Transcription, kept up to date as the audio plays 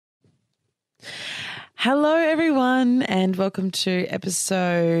Hello, everyone, and welcome to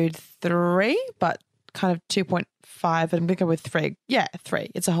episode 3, but kind of 2.5. I'm going to go with 3. Yeah,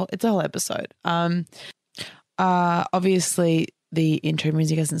 3. It's a whole episode. Obviously, the intro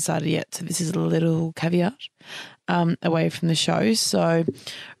music hasn't started yet, so this is a little caveat away from the show. So,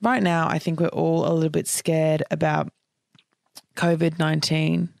 right now, I think we're all a little bit scared about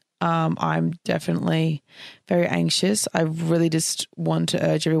COVID-19. I'm definitely very anxious. I really just want to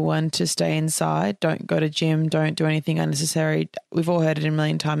urge everyone to stay inside. Don't go to gym. Don't do anything unnecessary. We've all heard it a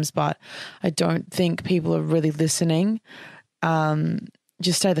million times, but I don't think people are really listening.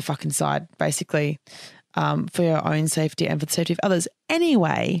 Just stay the fuck inside, basically, for your own safety and for the safety of others.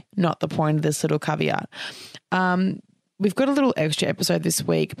 Anyway, not the point of this little caveat. We've got a little extra episode this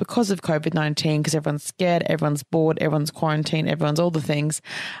week because of COVID-19, because everyone's scared, everyone's bored, everyone's quarantined, everyone's all the things.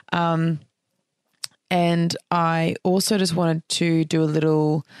 And I also just wanted to do a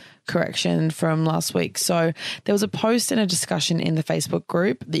little correction from last week. So there was a post and a discussion in the Facebook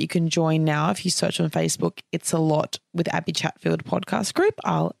group that you can join now. If you search on Facebook, It's a Lot with Abby Chatfield podcast group.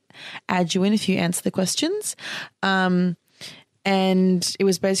 I'll add you in if you answer the questions. And it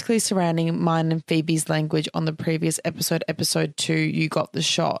was basically surrounding mine and Phoebe's language on the previous episode 2, You Got the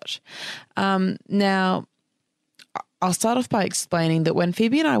Shot. Now, I'll start off by explaining that when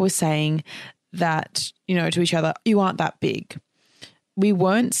Phoebe and I were saying that, to each other, you aren't that big, we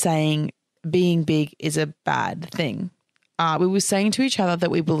weren't saying being big is a bad thing. We were saying to each other that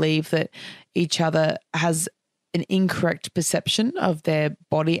we believe that each other has an incorrect perception of their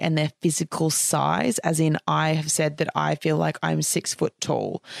body and their physical size, as in I have said that I feel like I'm 6 foot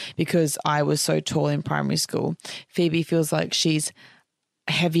tall because I was so tall in primary school. Phoebe feels like she's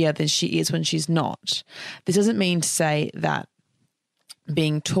heavier than she is when she's not. This doesn't mean to say that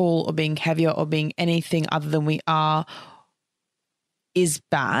being tall or being heavier or being anything other than we are is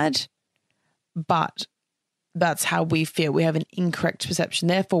bad, but that's how we feel. We have an incorrect perception.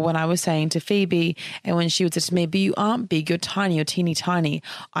 Therefore, when I was saying to Phoebe and when she would say to me, but you aren't big, you're tiny, you're teeny tiny.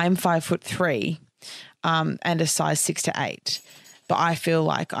 I'm 5'3", and a size 6 to 8, but I feel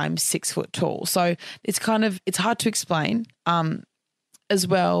like I'm 6 foot tall. So it's hard to explain. As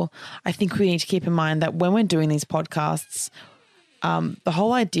well, I think we need to keep in mind that when we're doing these podcasts, the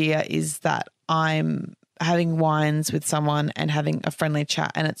whole idea is that I'm having wines with someone and having a friendly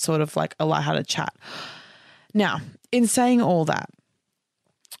chat, and it's sort of like a lighthearted chat. Now, in saying all that,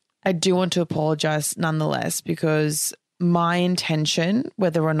 I do want to apologise nonetheless, because my intention,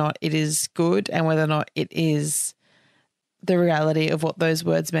 whether or not it is good and whether or not it is the reality of what those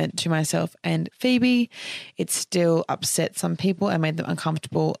words meant to myself and Phoebe, it still upset some people and made them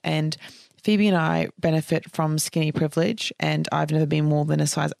uncomfortable. And Phoebe and I benefit from skinny privilege, and I've never been more than a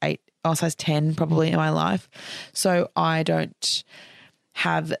size 8 or size 10 probably in my life. So I don't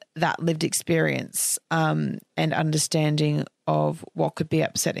have that lived experience and understanding of what could be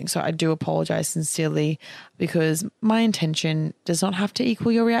upsetting. So I do apologise sincerely, because my intention does not have to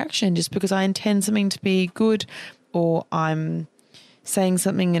equal your reaction. Just because I intend something to be good or I'm saying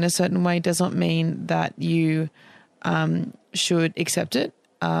something in a certain way does not mean that you should accept it.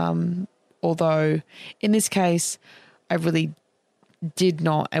 Although in this case, I really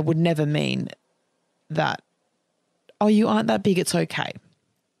would never mean that, oh, you aren't that big, it's okay.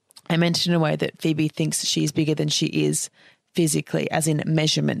 I meant it in a way that Phoebe thinks she's bigger than she is physically, as in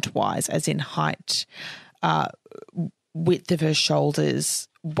measurement-wise, as in height, width of her shoulders,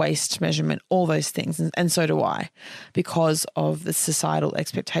 waist measurement, all those things. And so do I, because of the societal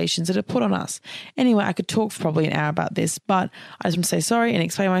expectations that are put on us. Anyway, I could talk for probably an hour about this, but I just want to say sorry and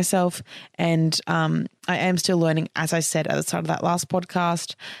explain myself. And I am still learning, as I said at the start of that last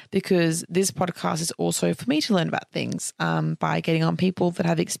podcast, because this podcast is also for me to learn about things by getting on people that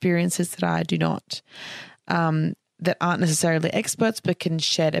have experiences that I do not, that aren't necessarily experts, but can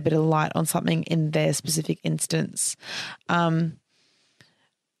shed a bit of light on something in their specific instance.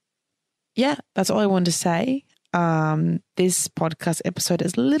 Yeah, that's all I wanted to say. This podcast episode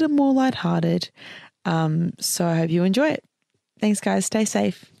is a little more lighthearted, so I hope you enjoy it. Thanks, guys. Stay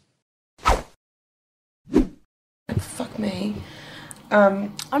safe. Fuck me.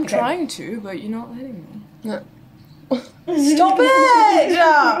 I'm trying to, but you're not letting me. No. Stop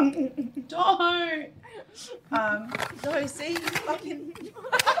it! Don't. No, see, fucking.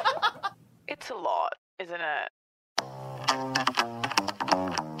 It's a lot, isn't it?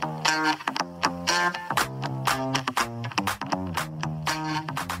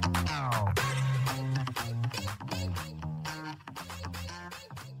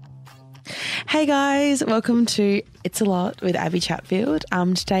 Hey guys, welcome to It's a Lot with Abby Chatfield.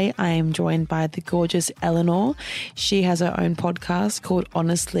 Today I am joined by the gorgeous Eleanor. She has her own podcast called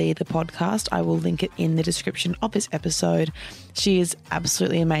Honestly the Podcast. I will link it in the description of this episode. She is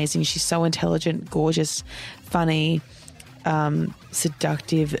absolutely amazing. She's so intelligent, gorgeous, funny,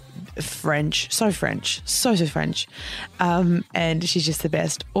 seductive, French, so French. And she's just the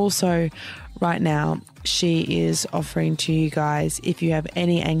best. Also, right now, she is offering to you guys, if you have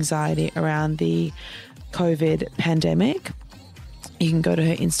any anxiety around the COVID pandemic, you can go to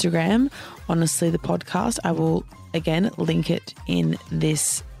her Instagram, Honestly the Podcast. I will, again, link it in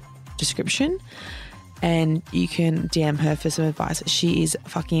this description. And you can DM her for some advice. She is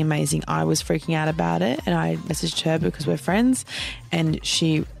fucking amazing. I was freaking out about it and I messaged her because we're friends and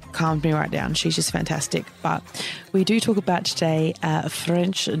she calmed me right down. She's just fantastic. But we do talk about today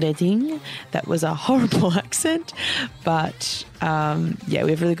French dating. That was a horrible accent. But yeah,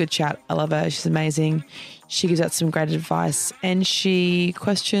 we have a really good chat. I love her. She's amazing. She gives out some great advice and she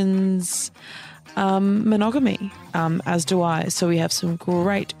questions monogamy, as do I. So we have some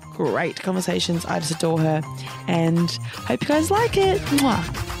great conversations. I just adore her and hope you guys like it.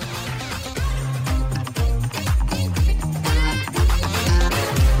 Mwah.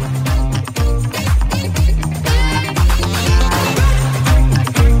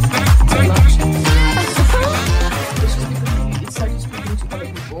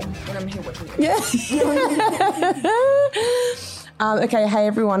 Okay, hey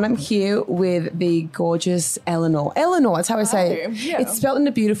everyone, I'm here with the gorgeous Eleanor. Eleanor, that's how I say it. Yeah. It's spelled in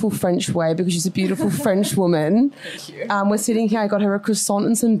a beautiful French way because she's a beautiful French woman. Thank you. We're sitting here, I got her a croissant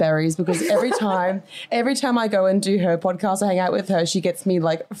and some berries because every time I go and do her podcast, I hang out with her, she gets me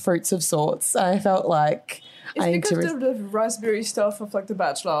like fruits of sorts. I felt like It's I need to... because of the raspberry stuff of like The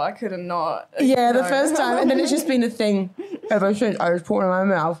Bachelor. I couldn't not. Yeah, the no. first time. And then it's just been a thing ever since. I just put it in my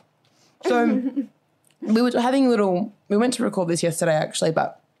mouth. So we were having we went to record this yesterday actually,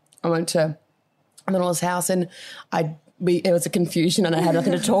 but I went to Eleanor's house and it was a confusion and I had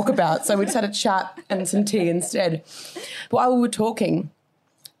nothing to talk about. So we just had a chat and some tea instead. But while we were talking,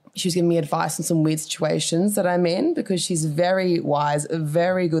 she was giving me advice on some weird situations that I'm in because she's very wise,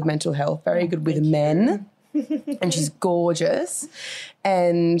 very good mental health, very good with men. And she's gorgeous.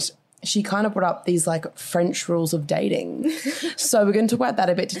 And she kind of brought up these like French rules of dating. So we're going to talk about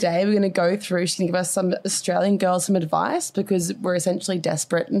that a bit today. We're going to go through, she's going to give us some Australian girls some advice because we're essentially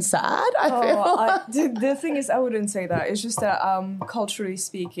desperate and sad, I feel. The thing is, I wouldn't say that. It's just that culturally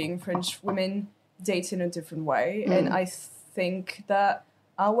speaking, French women date in a different way. And I think that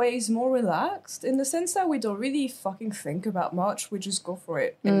our way is more relaxed in the sense that we don't really fucking think about much. We just go for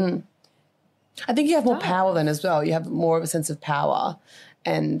it. And I think you have more power then as well. You have more of a sense of power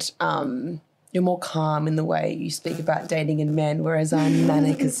and you're more calm in the way you speak about dating and men, whereas I'm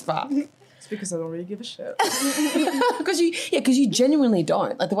manic as fuck. it's because I don't really give a shit. Because you genuinely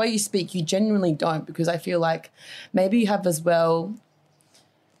don't. Like the way you speak, you genuinely don't because I feel like maybe you have as well,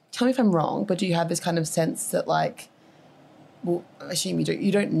 tell me if I'm wrong, but do you have this kind of sense that like, well, I assume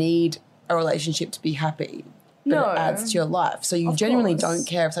you don't need a relationship to be happy. But No. it adds to your life. So you Of genuinely course. don't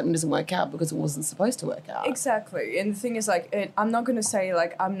care if something doesn't work out because it wasn't supposed to work out. Exactly. And the thing is, like, I'm not going to say,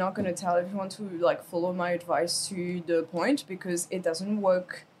 like, I'm not going to tell everyone to, like, follow my advice to the point because it doesn't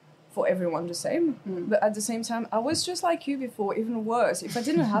work for everyone the same. But at the same time, I was just like you before, even worse. If I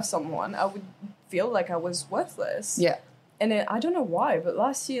didn't have someone, I would feel like I was worthless. Yeah. And then, I don't know why, but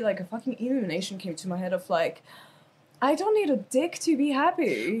last year, like, a fucking illumination came to my head of, like, I don't need a dick to be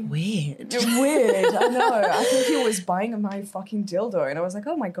happy. Weird. Weird, I know. I think he was buying my fucking dildo, and I was like,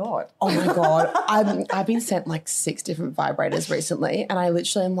 oh my god. Oh my God. I've been sent like 6 different vibrators recently and I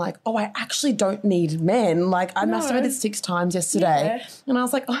literally am like, oh, I actually don't need men. Like I masturbated 6 times yesterday and I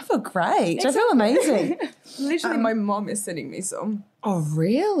was like, oh, I feel great. I feel amazing. Literally, my mom is sending me some. Oh,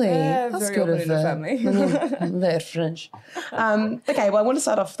 really? Yeah, That's very good open of in the her. family. They're French. Okay, well, I want to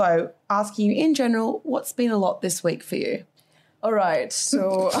start off though asking you in general, what's been a lot this week for you? All right,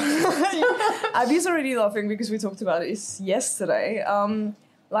 so Abby's already laughing because we talked about this yesterday.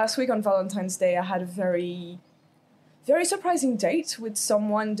 Last week on Valentine's Day, I had a very, very surprising date with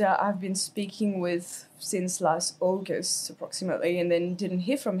someone that I've been speaking with since last August, approximately, and then didn't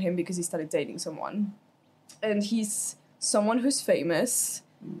hear from him because he started dating someone. And he's someone who's famous,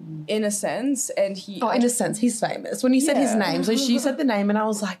 in a sense, and he... Oh, in a sense, he's famous. When you said his Yeah. name, so she said the name and I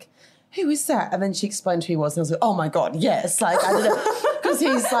was like, who is that? And then she explained who he was and I was like, oh my God, yes. Like, I don't know. Because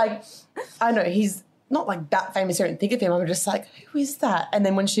he's like, I know, he's not like that famous. I don't think of him. I'm just like, who is that? And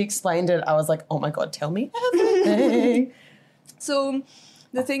then when she explained it, I was like, oh my God, tell me everything. So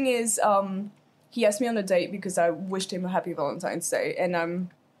the thing is, he asked me on a date because I wished him a happy Valentine's Day, and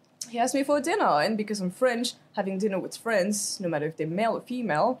he asked me for dinner, and because I'm French, having dinner with friends, no matter if they're male or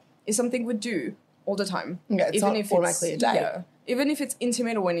female, is something we do all the time. Yeah, it's not automatically a date. Yeah, even if it's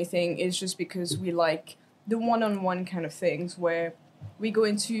intimate or anything, it's just because we like the one-on-one kind of things where we go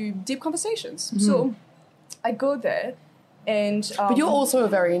into deep conversations. So I go there, and But you're also a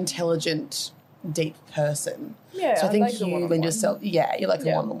very intelligent, deep person. Yeah, so I I think like the you one-on-one. lend yourself. Yeah, you're like the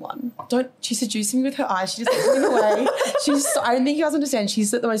Yeah. one-on-one. She seduced me with her eyes. She just looks me away. I don't think you guys understand.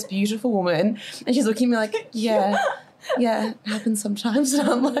 She's the most beautiful woman, and she's looking at me like, yeah, it happens sometimes. And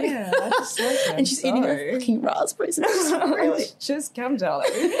I'm like, yeah, I just like it. and she's eating her fucking raspberries. And it's just really. Just calm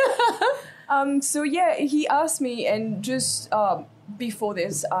down. So yeah, he asked me, and just before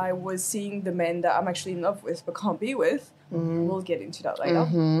this, I was seeing the man that I'm actually in love with but can't be with. We'll get into that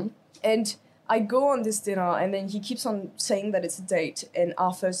later. And I go on this dinner, and then he keeps on saying that it's a date and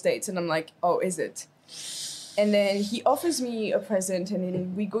our first date, and I'm like, oh, is it? And then he offers me a present, and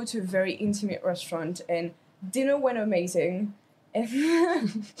then we go to a very intimate restaurant, and dinner went amazing. And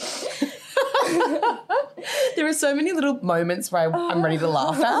There are so many little moments where I'm ready to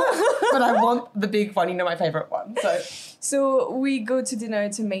laugh at, but I want the big one. You know, my favorite one. So we go to dinner,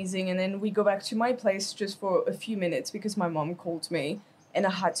 it's amazing, and then we go back to my place just for a few minutes because my mom called me and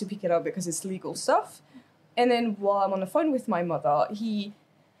I had to pick it up because it's legal stuff. And then while I'm on the phone with my mother, he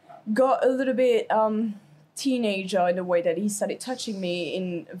got a little bit teenager in the way that he started touching me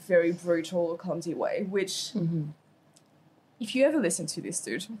in a very brutal, clumsy way, which if you ever listen to this,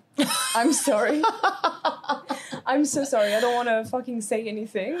 dude, I'm sorry. I'm so sorry. I don't want to fucking say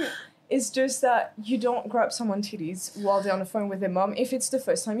anything. It's just that you don't grab someone's titties while they're on the phone with their mum if it's the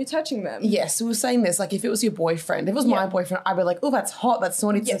first time you're touching them. Yes, we were saying this, like if it was your boyfriend, if it was my boyfriend, I'd be like, oh, that's hot, that's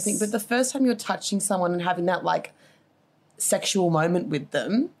naughty to think. But the first time you're touching someone and having that like sexual moment with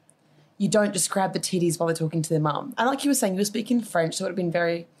them, you don't just grab the titties while they're talking to their mum. And like you were saying, you were speaking French, so it would have been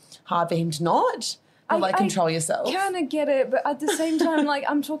very hard for him to not. But control yourself. I kind of get it, but at the same time, like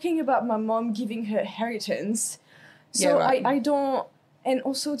I'm talking about my mom giving her inheritance. So I don't... And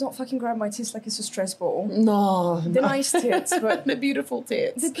also, don't fucking grab my tits like it's a stress ball. No. They're nice tits, but... They're beautiful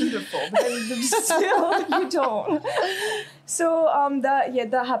tits. They're beautiful, but then still, you don't. So,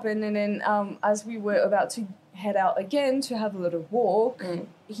 that happened. And then as we were about to head out again to have a little walk,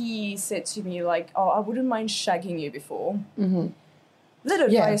 he said to me, like, oh, I wouldn't mind shagging you before. Little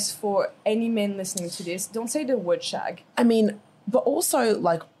advice for any men listening to this. Don't say the word shag. I mean, but also,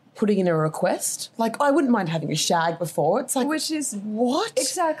 like, putting in a request. Like, I wouldn't mind having a shag before. It's like... Which is... What?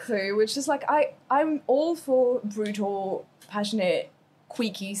 Exactly. Which is like, I'm all for brutal, passionate,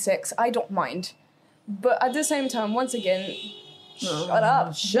 queaky sex. I don't mind. But at the same time, once again... Shut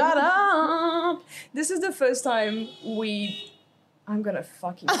up. Shut up. This is the first time I'm gonna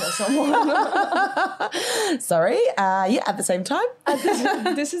fucking kill someone. Sorry. At the same time.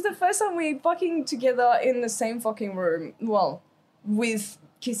 This is the first time we fucking together in the same fucking room. Well, with...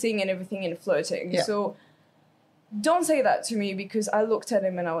 kissing and everything and flirting. Yeah. So don't say that to me because I looked at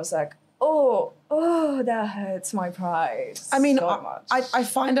him and I was like, oh, that hurts my pride. I mean, so much. I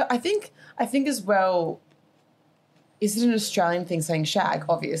find it, I think as well, is it an Australian thing saying shag,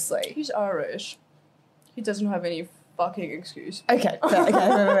 obviously? He's Irish. He doesn't have any fucking excuse. Okay,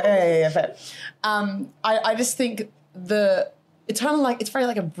 fair. I just think it's kind of like, it's very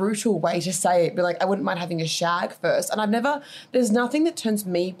like a brutal way to say it, but like I wouldn't mind having a shag first. And there's nothing that turns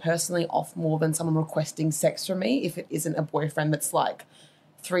me personally off more than someone requesting sex from me if it isn't a boyfriend that's like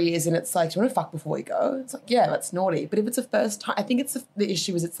 3 years and it's like, do you want to fuck before we go? It's like, yeah, that's naughty. But if it's a first time, I think the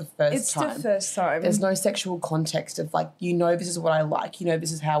issue is it's the first time. It's the first time. There's no sexual context of like, this is what I like,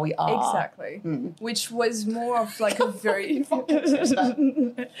 this is how we are. Exactly. Which was more of like a very...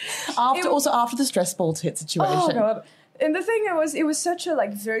 after the stress ball tit situation. Oh, God. And the thing it was such a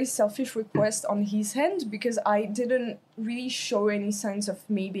like very selfish request on his hand because I didn't really show any signs of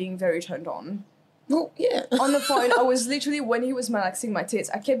me being very turned on. Well, yeah. On the phone, I was literally, when he was malaxing my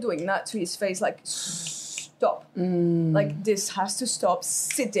tits, I kept doing that to his face, like, stop. Like, this has to stop.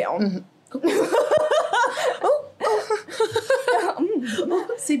 Sit down.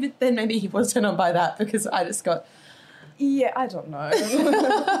 See, but then maybe he was turned on by that because I just got... Yeah, I don't know.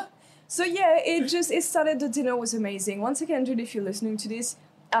 So yeah, it started, the dinner was amazing. Once again, dude, if you're listening to this,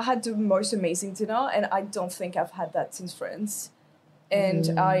 I had the most amazing dinner and I don't think I've had that since Friends.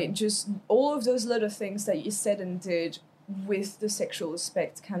 And all of those little things that you said and did with the sexual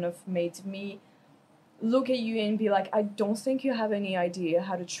aspect kind of made me look at you and be like, I don't think you have any idea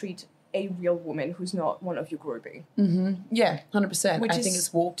how to treat a real woman who's not one of your grouping. Yeah, 100%. I think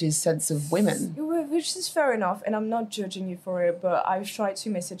it's warped his sense of women. Which is fair enough, and I'm not judging you for it, but I tried to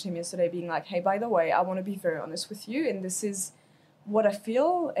message him yesterday being like, hey, by the way, I want to be very honest with you, and this is what I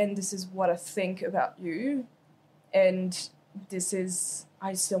feel and this is what I think about you, and this is,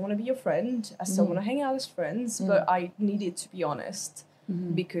 I still want to be your friend, I still want to hang out as friends, but I needed to be honest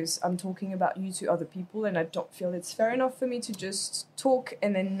because I'm talking about you to other people, and I don't feel it's fair enough for me to just talk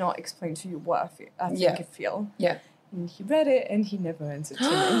and then not explain to you what I think I feel. Yeah. And he read it and he never answered to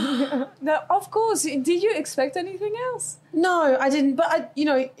me. Now, of course, did you expect anything else? No, I didn't. But,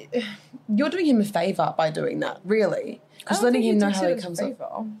 you're doing him a favour by doing that, really. Because letting him know how he comes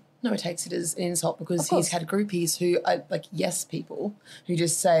off. No, it takes it as an insult because he's had groupies who are like yes people who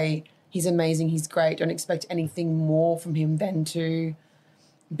just say he's amazing, he's great, don't expect anything more from him than to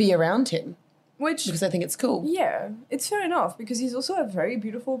be around him. Because I think it's cool. Yeah, it's fair enough because he's also a very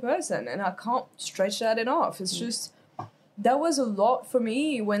beautiful person and I can't stretch that enough. It's just, that was a lot for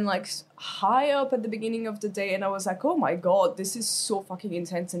me when like high up at the beginning of the day and I was like, oh my God, this is so fucking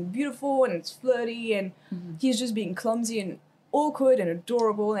intense and beautiful and it's flirty and he's just being clumsy and awkward and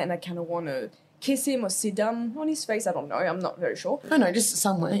adorable and I kind of want to kiss him or sit down on his face. I don't know. I'm not very sure. Oh, no, just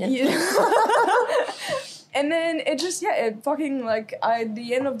somewhere. Yeah. And then it just, it fucking, like, at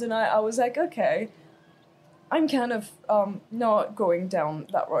the end of the night, I was like, okay, I'm kind of not going down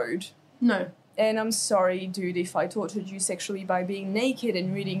that road. No. And I'm sorry, dude, if I tortured you sexually by being naked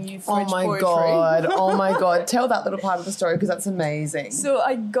and reading you French poetry. Oh, my God. Tell that little part of the story because that's amazing. So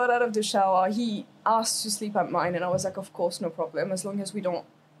I got out of the shower. He asked to sleep at mine, and I was like, of course, no problem, as long as we don't,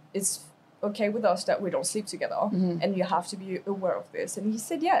 it's okay with us that we don't sleep together, and you have to be aware of this. And he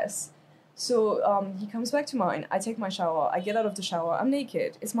said yes. So he comes back to mine. I take my shower. I get out of the shower. I'm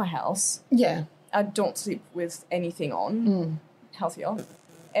naked. It's my house. Yeah. I don't sleep with anything on. Healthier.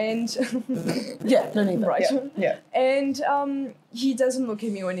 And... yeah, no need. Right. Yeah. And he doesn't look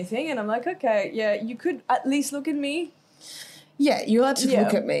at me or anything. And I'm like, okay, yeah, you could at least look at me. Yeah, you're allowed to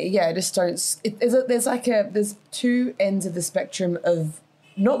look at me. Yeah, just don't... There's two ends of the spectrum of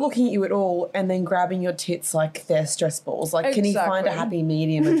not looking at you at all and then grabbing your tits like they're stress balls. Like, can he find a happy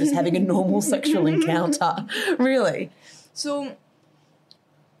medium of just having a normal sexual encounter? Really? So,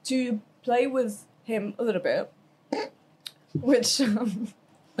 to play with him a little bit, which...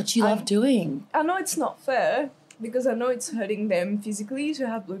 What you love doing. I know it's not fair, because I know it's hurting them physically to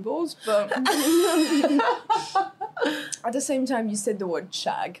have blue balls, but... At the same time, you said the word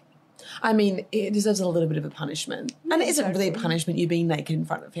shag. I mean, it deserves a little bit of a punishment. Yeah, and it isn't really a punishment, you being naked in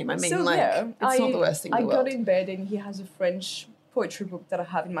front of him. I mean, So, it's not the worst thing in the world. I got in bed and he has a French poetry book that I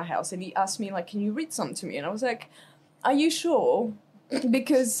have in my house, and he asked me, like, can you read some to me? And I was like, are you sure?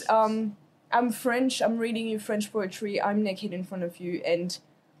 Because I'm French, I'm reading you French poetry, I'm naked in front of you, and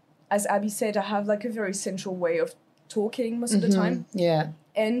as Abby said, I have, like, a very sensual way of talking most of the time. Yeah.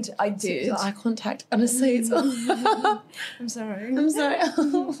 And I did. It's eye contact. Honestly, it's... I'm sorry. I'm sorry.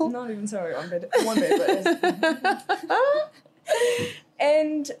 I'm not even sorry. One bit, but...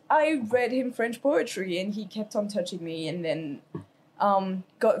 And I read him French poetry, and he kept on touching me, and then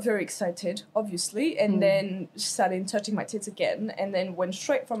got very excited, obviously, and then started touching my tits again, and then went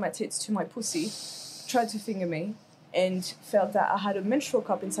straight from my tits to my pussy, tried to finger me, and felt that I had a menstrual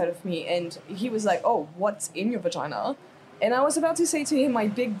cup inside of me, and he was like, oh, what's in your vagina? And I was about to say to him, my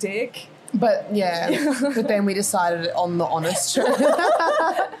big dick. But, yeah. But then we decided on the honest truth.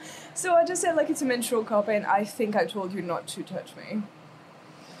 So I just said, like, it's a menstrual cup, and I think I told you not to touch me.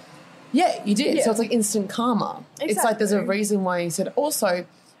 Yeah, you did. Yeah. So it's like instant karma. Exactly. It's like there's a reason why you said. Also,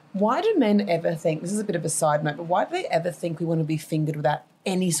 why do men ever think, this is a bit of a side note, but why do they ever think we want to be fingered without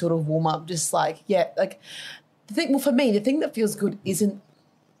any sort of warm-up? Just like, the thing, well, for me, the thing that feels good isn't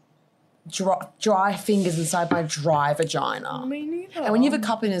dry fingers inside my dry vagina. Me neither. And when you have a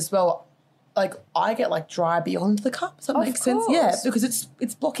cup in as well, like, I get, like, dry beyond the cup. Does that make sense? Yeah, because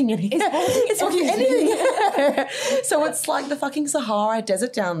it's blocking anything. It's blocking anything. So it's like the fucking Sahara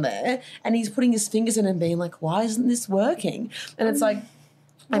Desert down there, and he's putting his fingers in and being like, why isn't this working? And it's like,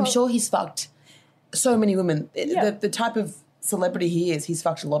 I'm sure he's fucked so many women. The type of celebrity he is, he's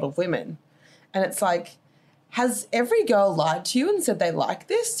fucked a lot of women. And it's like, has every girl lied to you and said they like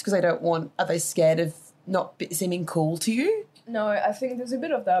this because are they scared of not seeming cool to you? No, I think there's a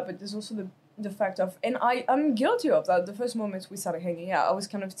bit of that, but there's also the fact of, and I'm guilty of that. The first moments we started hanging out, I was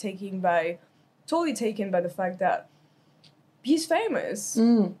kind of totally taken by the fact that he's famous.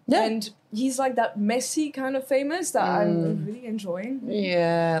 Yeah. And he's like that messy kind of famous that I'm really enjoying.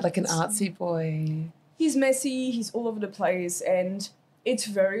 Yeah, like an artsy boy. He's messy, he's all over the place, and it's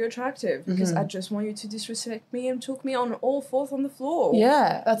very attractive because I just want you to disrespect me and choke me on all fours on the floor.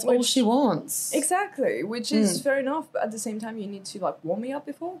 Yeah, that's all she wants. Exactly, which is fair enough, but at the same time you need to, like, warm me up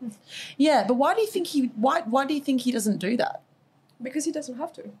before. Yeah, but why do you think he doesn't do that? Because he doesn't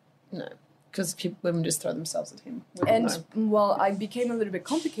have to. No. because women just throw themselves at him. We don't And know. well, I became a little bit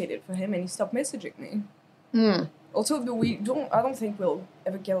complicated for him, and he stopped messaging me. Also, I don't think we'll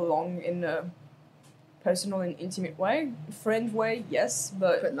ever get along in a personal and intimate way. Friend way, yes,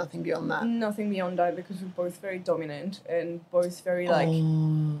 But nothing beyond that. nothing beyond that, because we're both very dominant and both very like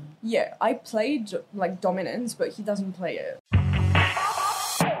Oh. yeah, I play like dominance, but he doesn't play it.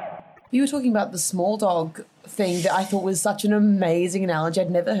 You were talking about the small dog thing that I thought was such an amazing analogy. I'd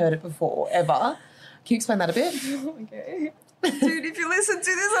never heard it before, ever. Can you explain that a bit? Okay. Dude, if you listen to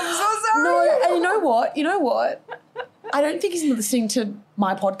this, I'm so sorry. No, and you know what? I don't think he's listening to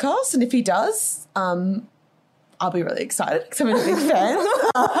my podcast, and if he does, I'll be really excited because I'm a big fan.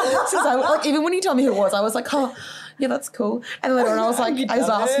 Even when he told me who it was, I was like, oh, yeah, that's cool. And later on, I was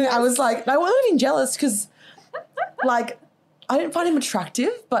like, no, I wasn't even jealous because, like, I didn't find him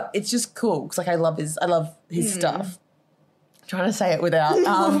attractive, but it's just cool because, like, I love his stuff. I'm trying to say it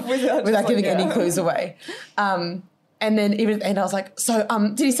without giving any clues away. And then I was like, so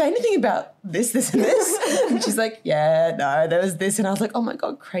did he say anything about this, and this? And she's like, yeah, no, there was this. And I was like, oh my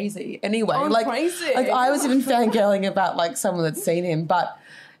God, crazy. Anyway, crazy. Like I was even fangirling about like someone that's seen him, but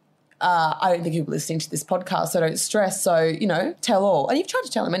I don't think he'll be listening to this podcast, so don't stress. So, you know, tell all. And you've tried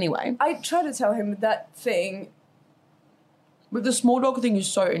to tell him anyway. I try to tell him that thing. But the small dog thing is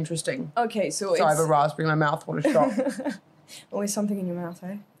so interesting. Okay, so Sorry, I have a raspberry in my mouth. What a shock. always something in your mouth,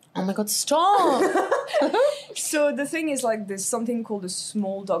 eh? Oh my God, stop. So the thing is, like, there's something called the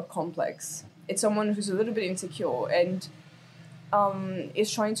small dog complex. It's someone who's a little bit insecure and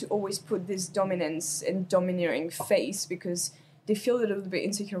is trying to always put this dominance and domineering face because they feel a little bit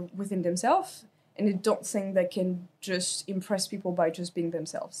insecure within themselves and they don't think they can just impress people by just being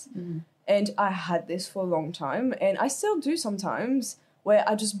themselves. And I had this for a long time, and I still do sometimes, where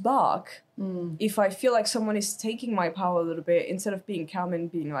I just bark if I feel like someone is taking my power a little bit. Instead of being calm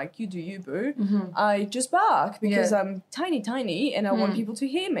and being like, you do you, boo, I just bark because I'm tiny and I want people to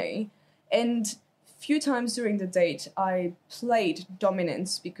hear me. And few times during the date, I played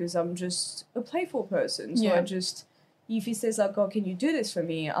dominance because I'm just a playful person. So I just, if he says like, oh, can you do this for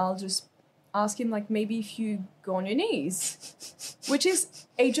me? I'll just ask him like, maybe if you go on your knees, which is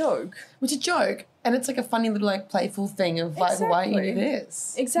a joke. Which is a joke. And it's like a funny little like playful thing of like, why don't you do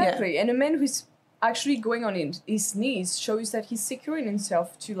this? Exactly. And a man who's actually going on his knees shows that he's secure in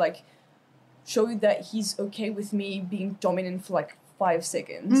himself to like show you that he's okay with me being dominant for like 5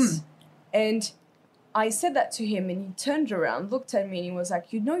 seconds. And I said that to him and he turned around, looked at me and he was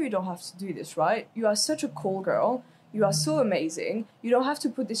like, you know you don't have to do this, right? You are such a cool girl. You are so amazing. You don't have to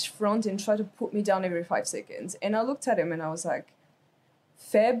put this front and try to put me down every 5 seconds. And I looked at him and I was like,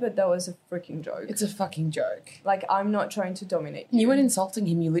 fair, but that was a freaking joke. It's a fucking joke. Like, I'm not trying to dominate you. You weren't insulting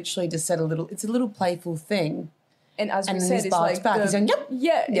him. You literally just said it's a little playful thing. And as we and said, he's it's like back. He's going, yep.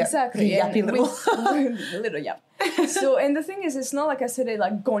 Yeah, exactly. Yappy And little. little yap. So, and the thing is, it's not like I said it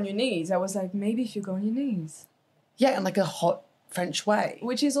like, go on your knees. I was like, maybe if you go on your knees. Yeah, in like a hot French way.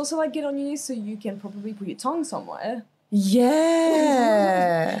 Which is also like, get on your knees so you can probably put your tongue somewhere.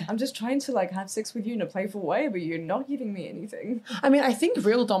 Yeah. I'm just trying to like have sex with you in a playful way, but you're not giving me anything. I mean, I think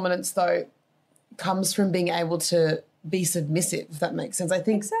real dominance, though, comes from being able to be submissive, if that makes sense. I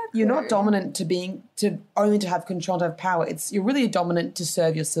think you're not dominant to only to have control, to have power. You're really dominant to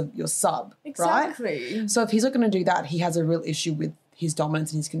serve your sub, Exactly. right? So if he's not going to do that, he has a real issue with his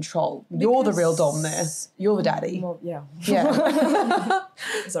dominance and his control. You're the real dom there. You're the daddy. Well, yeah. Yeah.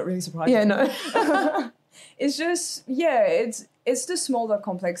 Is that really surprising? Yeah, no. It's just, yeah, it's the small dog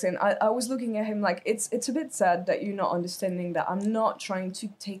complex, and I was looking at him like, it's a bit sad that you're not understanding that I'm not trying to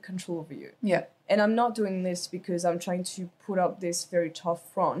take control over you. Yeah. And I'm not doing this because I'm trying to put up this very tough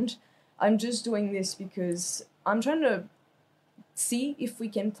front. I'm just doing this because I'm trying to see if we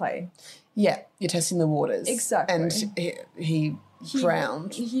can play. Yeah, you're testing the waters. Exactly. And he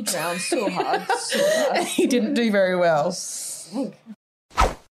drowned. He drowned so hard, so hard. He didn't do very well.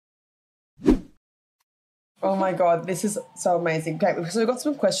 Oh my God, this is so amazing. Okay, so we've got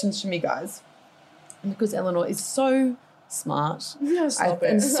some questions from you guys. And because Eleanor is so smart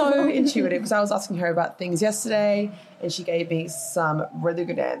and so intuitive, because I was asking her about things yesterday and she gave me some really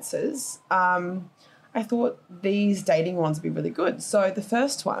good answers. I thought these dating ones would be really good. So the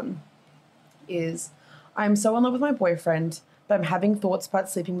first one is, I'm so in love with my boyfriend, but I'm having thoughts about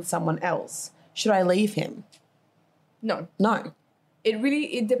sleeping with someone else. Should I leave him? No. No.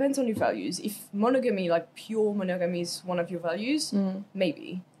 It depends on your values. If monogamy, like pure monogamy, is one of your values,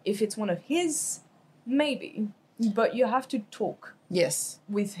 maybe. If it's one of his, maybe. But you have to talk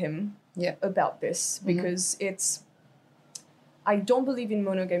with him about this because I don't believe in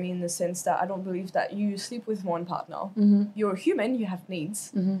monogamy in the sense that I don't believe that you sleep with one partner. You're a human, you have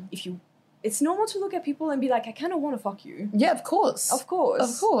needs. If you it's normal to look at people and be like, I kind of want to fuck you. Yeah, of course. Of course.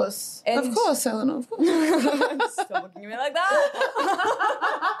 Of course. And- of course, Eleanor, of course. Stop looking at me like that.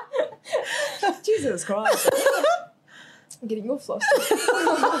 Jesus Christ. I'm getting all flustered.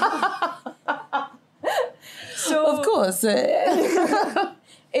 So Of course.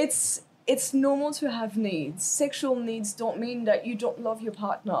 it's normal to have needs. Sexual needs don't mean that you don't love your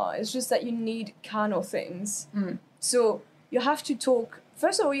partner. It's just that you need kind of things. So you have to talk.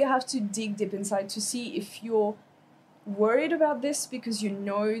 First of all, you have to dig deep inside to see if you're worried about this because you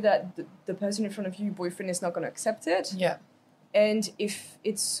know that the person in front of you, your boyfriend, is not going to accept it. Yeah. And if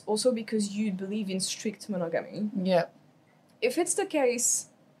it's also because you believe in strict monogamy. Yeah. If it's the case,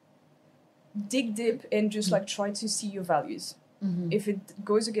 dig deep and just like try to see your values. If it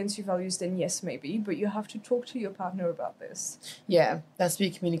goes against your values, then yes, maybe, but you have to talk to your partner about this. Yeah, that's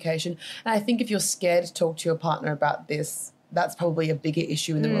big communication. And I think if you're scared to talk to your partner about this, that's probably a bigger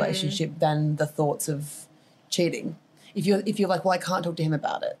issue in the relationship than the thoughts of cheating. If you're like, well, I can't talk to him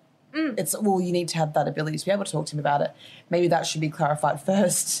about it. It's, well, you need to have that ability to be able to talk to him about it. Maybe that should be clarified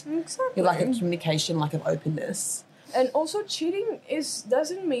first. Exactly. Your lack of communication, lack of openness. And also, cheating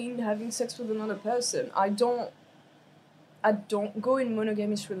doesn't mean having sex with another person. I don't go in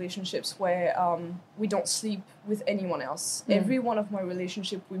monogamous relationships where we don't sleep with anyone else. Every one of my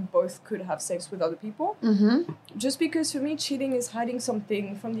relationships, we both could have sex with other people. Just because for me, cheating is hiding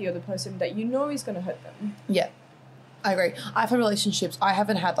something from the other person that you know is going to hurt them. Yeah, I agree. I've had relationships. I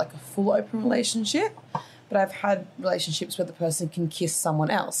haven't had like a full open relationship, but I've had relationships where the person can kiss someone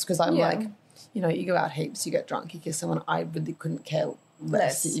else because I'm like, you know, you go out heaps, you get drunk, you kiss someone. I really couldn't care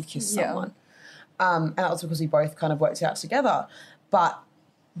less that you've kissed someone. And that was because we both kind of worked it out together. But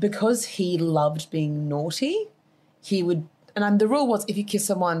because he loved being naughty, he would, and the rule was if you kiss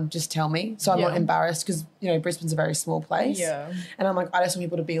someone, just tell me. So I'm not embarrassed because, you know, Brisbane's a very small place. Yeah. And I'm like, I just want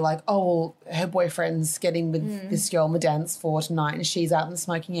people to be like, oh, well, her boyfriend's getting with this girl on the dance floor tonight and she's out in the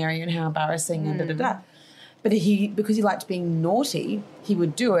smoking area and how embarrassing and da-da-da. But because he liked being naughty, he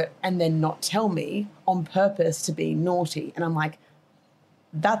would do it and then not tell me on purpose to be naughty. And I'm like,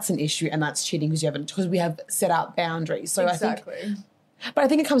 that's an issue and that's cheating because we have set out boundaries. So Exactly. I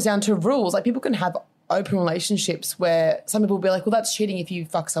think it comes down to rules. Like people can have open relationships where some people will be like, well, that's cheating if you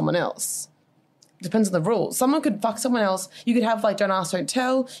fuck someone else. Depends on the rules. Someone could fuck someone else. You could have like don't ask, don't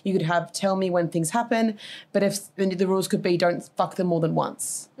tell. You could have tell me when things happen. But then the rules could be don't fuck them more than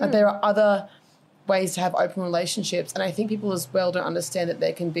once. Like there are other ways to have open relationships. And I think people as well don't understand that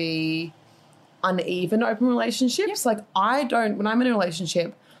there can be uneven open relationships. Like when I'm in a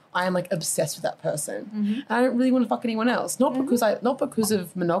relationship, I am like obsessed with that person. And I don't really want to fuck anyone else. Not because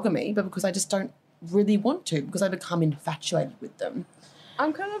of monogamy, but because I just don't really want to, because I become infatuated with them.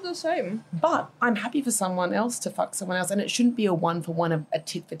 I'm kind of the same. But I'm happy for someone else to fuck someone else, and it shouldn't be a one for one, a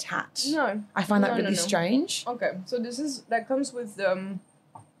tit for tat. No. I find that No, really strange. Okay, so that comes with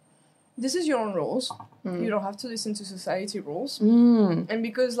this is your own rules. You don't have to listen to society rules. And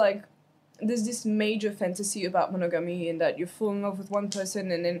because like there's this major fantasy about monogamy in that you fall in love with one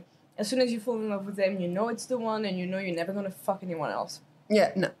person and then as soon as you fall in love with them, you know it's the one and you know you're never going to fuck anyone else.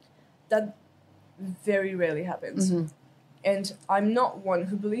 Yeah, no. That very rarely happens. And I'm not one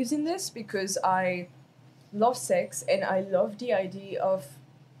who believes in this because I love sex and I love the idea of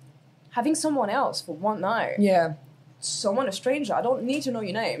having someone else for one night. Yeah. Someone, a stranger. I don't need to know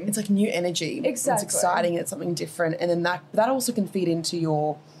your name. It's like new energy. Exactly. It's exciting. It's something different. And then that also can feed into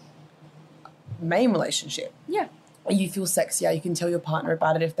your main relationship. Yeah. You feel sexier. You can tell your partner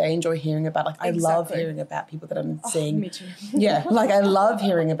about it if they enjoy hearing about it. Like, I love hearing about people that I'm seeing. Me too. Yeah, like I love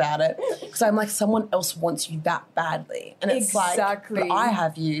hearing about it because I'm like, someone else wants you that badly. And it's like, but I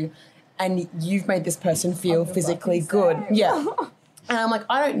have you and you've made this person feel physically good. Yeah. And I'm like,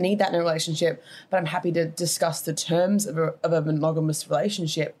 I don't need that in a relationship, but I'm happy to discuss the terms of a monogamous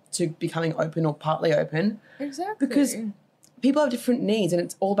relationship to becoming open or partly open. Exactly. Because people have different needs and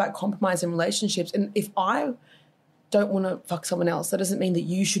it's all about compromise in relationships. And if I don't want to fuck someone else, that doesn't mean that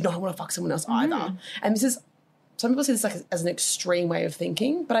you should not want to fuck someone else either. And some people see this like as an extreme way of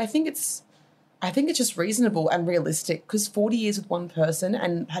thinking, but I think it's just reasonable and realistic because 40 years with one person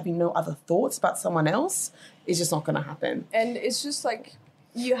and having no other thoughts about someone else is just not going to happen. And it's just like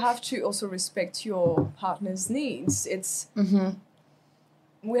you have to also respect your partner's needs. It's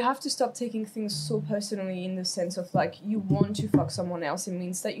we have to stop taking things so personally in the sense of like you want to fuck someone else. It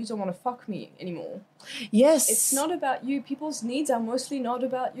means that you don't want to fuck me anymore. Yes. It's not about you. People's needs are mostly not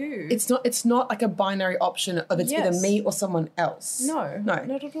about you. It's not like a binary option of it's either me or someone else. No,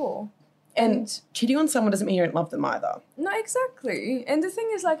 not at all. And cheating on someone doesn't mean you don't love them either. No, exactly. And the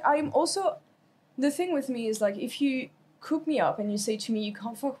thing is like the thing with me is like if you cook me up and you say to me, you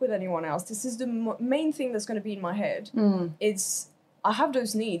can't fuck with anyone else, this is the main thing that's going to be in my head. It's, I have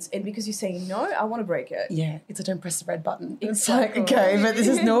those needs, and because you're saying no, I want to break it. Yeah, it's a don't press the red button. Exactly. It's like, okay, but this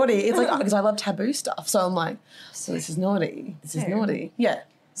is naughty. It's like, because I love taboo stuff. So I'm like, so this is naughty. This is Same. naughty. Yeah.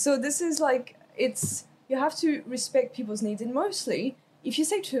 So this is like, it's, you have to respect people's needs, and mostly, if you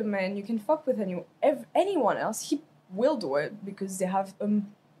say to a man you can fuck with anyone else, he will do it because they have a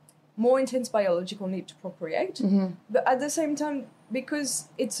more intense biological need to procreate. Mm-hmm. But at the same time, because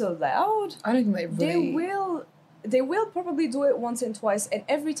it's allowed, I don't think they really... they will probably do it once and twice, and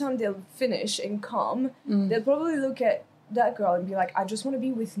every time they'll finish and come, they'll probably look at that girl and be like, I just want to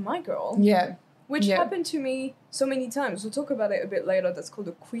be with my girl. Yeah. Which happened to me so many times. We'll talk about it a bit later. That's called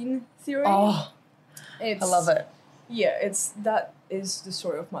the queen theory. Oh, I love it. Yeah, that is the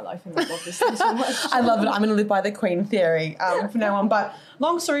story of my life, and I love this thing so much. I love it. I'm going to live by the queen theory from now on. But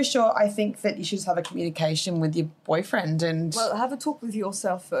long story short, I think that you should just have a communication with your boyfriend and... Well, have a talk with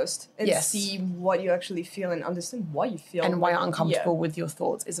yourself first and see what you actually feel and understand why you feel. And why you're uncomfortable with your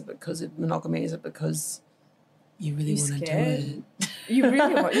thoughts. Is it because of monogamy? Is it because you really want to do it? You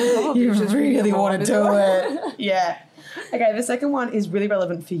really want to do it. Yeah. Okay, the second one is really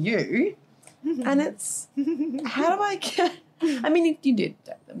relevant for you. And it's, how do I get... I mean, you did date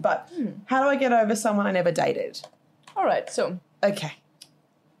them, but how do I get over someone I never dated? All right, so... Okay.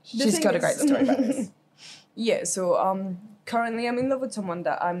 She's got a great story about this. Yeah, so currently I'm in love with someone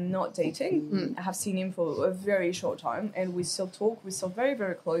that I'm not dating. I have seen him for a very short time, and we still talk. We're still very,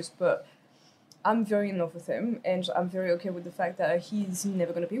 very close, but I'm very in love with him, and I'm very okay with the fact that he's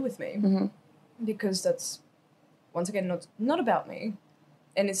never going to be with me. Because that's, once again, not about me.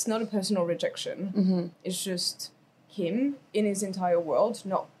 And it's not a personal rejection. It's just him in his entire world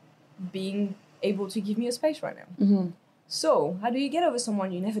not being able to give me a space right now. So, how do you get over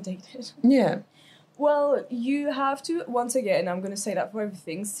someone you never dated? Yeah. Well, you have to, once again, I'm going to say that for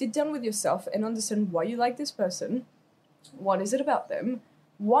everything, sit down with yourself and understand why you like this person, what is it about them,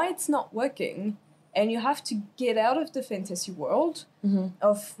 why it's not working, and you have to get out of the fantasy world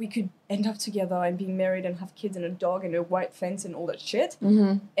of we could end up together and being married and have kids and a dog and a white fence and all that shit,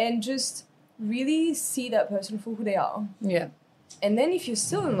 and just really see that person for who they are. Yeah. And then if you're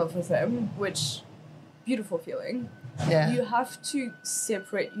still in love with them, which, beautiful feeling, you have to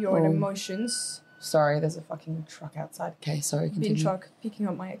separate your own emotions. Sorry, there's a fucking truck outside. Okay, sorry, continue. Being truck, picking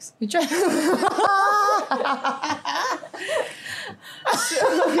up my ex.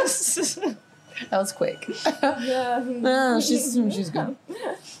 That was quick. Yeah. She's good.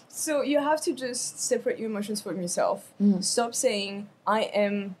 So you have to just separate your emotions from yourself. Stop saying, I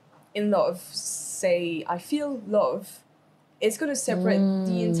am in love. Say, I feel love. It's going to separate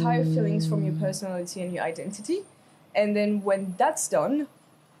the entire feelings from your personality and your identity. And then when that's done,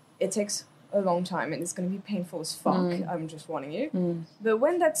 it takes a long time and it's going to be painful as fuck. I'm just warning you. But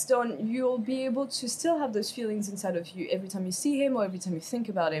when that's done, you'll be able to still have those feelings inside of you every time you see him or every time you think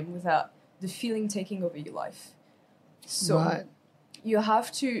about him without the feeling taking over your life. So you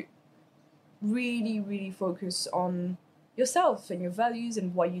have to really, really focus on yourself and your values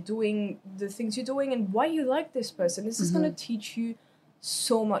and why you're doing the things you're doing and why you like this person. This is going to teach you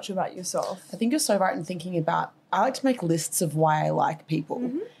so much about yourself. I think you're so right in thinking about, I like to make lists of why I like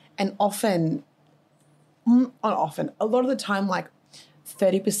people. And often, not often, a lot of the time, like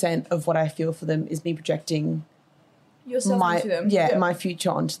 30% of what I feel for them is me projecting yourself into them. My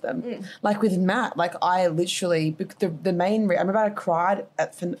future onto them. Like with Matt, like I literally, the main, I remember I cried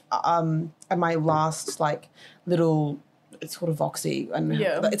at my last like little, it's called a Voxy, and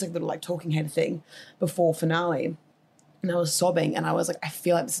it's like a little like talking head thing before finale. And I was sobbing and I was like, I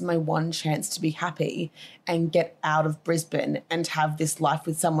feel like this is my one chance to be happy and get out of Brisbane and have this life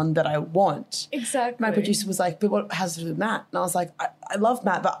with someone that I want. Exactly. My producer was like, but what has to do with Matt? And I was like, I love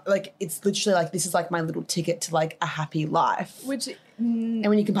Matt, but like it's literally like this is like my little ticket to like a happy life. And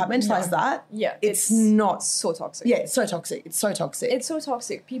when you compartmentalize that, it's not so toxic. Yeah, it's so toxic. It's so toxic. It's so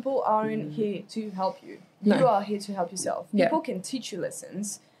toxic. People aren't here to help you. No. You are here to help yourself. People can teach you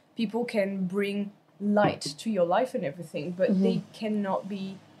lessons. People can bring light to your life and everything, but they cannot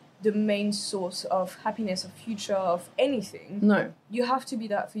be the main source of happiness, of future, of anything. No. You have to be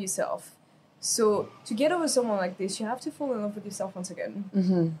that for yourself. So to get over someone like this, you have to fall in love with yourself once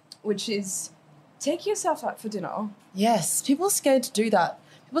again, which is take yourself out for dinner. Yes. People are scared to do that.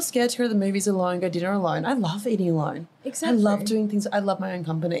 People are scared to go to the movies alone, go dinner alone. I love eating alone. Exactly. I love doing things. I love my own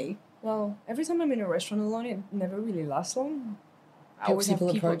company. Well, every time I'm in a restaurant alone, it never really lasts long. I always people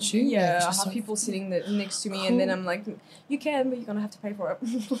have people approach you? Yeah, I have people sitting next to me, and then I'm like, you can, but you're going to have to pay for it.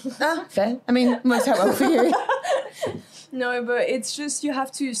 Fair. I mean, most how well for you. No, but it's just you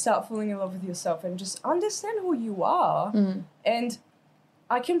have to start falling in love with yourself and just understand who you are. And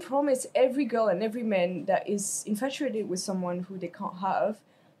I can promise every girl and every man that is infatuated with someone who they can't have,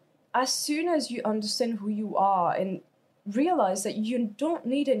 as soon as you understand who you are and realize that you don't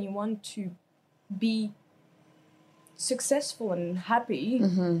need anyone to be successful and happy.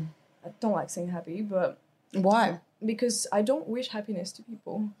 I don't like saying happy, but Why? because I don't wish happiness to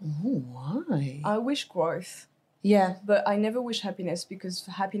people. Oh, why? I wish growth, Yeah. but I never wish happiness because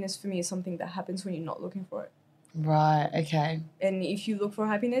happiness for me is something that happens when you're not looking for it. Right. Okay. And if you look for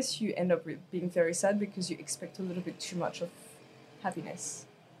happiness, you end up being very sad because you expect a little bit too much of happiness.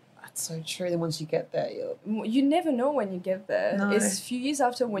 That's so true. Then once you get there, You never know when you get there. No. It's a few years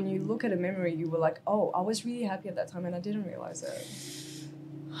after when you look at a memory, you were like, oh, I was really happy at that time and I didn't realize it.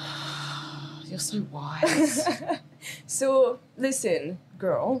 you're so wise. So, listen,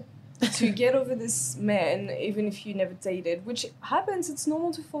 girl, to get over this man, even if you never dated, which happens, it's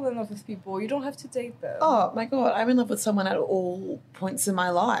normal to fall in love with people. You don't have to date them. Oh my god, I'm in love with someone at all points in my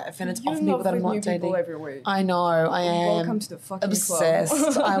life, and it's You're often in people love that I'm with new not dating. people every week. I know, I am Welcome to the fucking obsessed.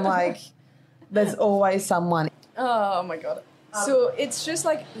 club. I'm like, there's always someone. Oh my god. So it's just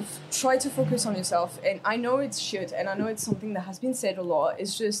like try to focus on yourself, and I know it's shit, and I know it's something that has been said a lot.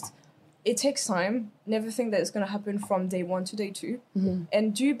 It's just it takes time. Never think that it's gonna happen from day 1 to day 2,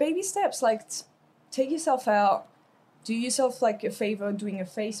 and do baby steps. Like take yourself out, do yourself like a favor, doing a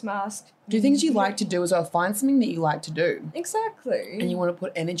face mask. Do things you like to do as well. Find something that you like to do, Exactly. and you want to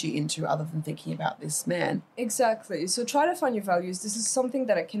put energy into other than thinking about this man. Exactly. So try to find your values. This is something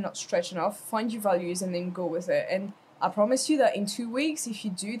that I cannot stretch enough. Find your values and then go with it. And I promise you that in 2 weeks, if you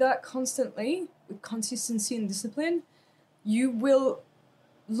do that constantly, with consistency and discipline, you will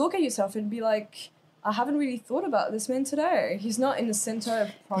look at yourself and be like, I haven't really thought about this man today. He's not in the center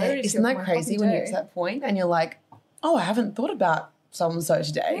of priority. Isn't of that my crazy fucking when you day. get to that point and you're like, oh, I haven't thought about so-and-so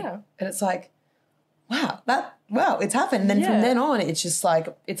today. Yeah. And it's like, wow, it's happened. And then from Yeah. then on, it's just like,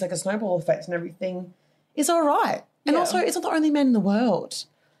 it's like a snowball effect and everything is all right. And Yeah. also, it's not the only man in the world.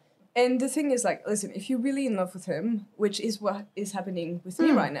 And the thing is, like, listen, if you're really in love with him, which is what is happening with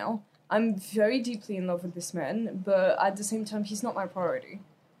me right now, I'm very deeply in love with this man, but at the same time, he's not my priority.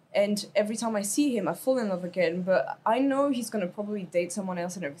 And every time I see him, I fall in love again, but I know he's going to probably date someone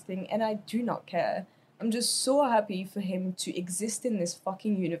else and everything, and I do not care. I'm just so happy for him to exist in this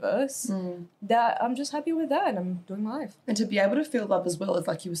fucking universe that I'm just happy with that, and I'm doing my life. And to be able to feel love as well, is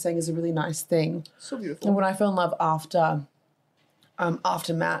like you were saying, is a really nice thing. So beautiful. And when I fell in love after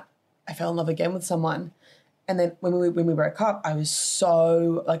Matt, I fell in love again with someone. And then when we broke up, I was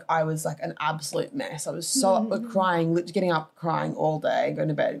like an absolute mess. I was so crying, getting up, crying all day, going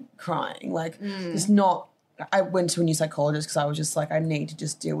to bed, crying. Like, just not, I went to a new psychologist because I was just like, I need to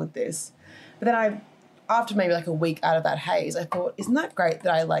just deal with this. But then after maybe like a week out of that haze, I thought, isn't that great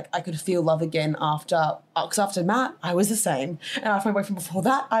that I could feel love again because after Matt, I was the same. And after my boyfriend before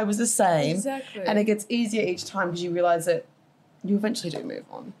that, I was the same. Exactly. And it gets easier each time because you realise that you eventually do move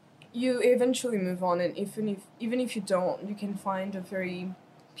on. You eventually move on, and even if you don't, you can find a very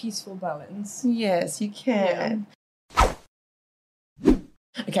peaceful balance. Yes, you can.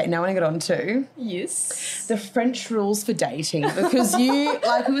 Okay, now I want to get on to Yes. the French rules for dating, because you,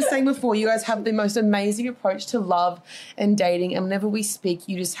 like we were saying before, you guys have the most amazing approach to love and dating, and whenever we speak,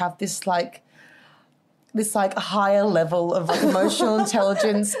 you just have this higher level of like emotional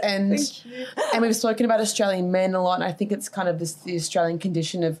intelligence, and we've spoken about Australian men a lot, and I think it's kind of the Australian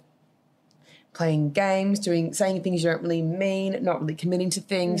condition of playing games, saying things you don't really mean, not really committing to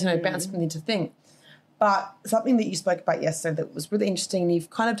things, bouncing from thing to thing. But something that you spoke about yesterday that was really interesting, and you've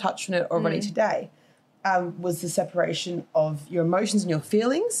kind of touched on it already today, was the separation of your emotions and your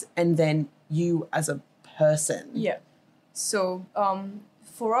feelings, and then you as a person. Yeah. So,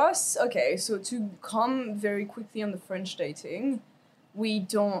 for us, okay, so to come very quickly on the French dating, we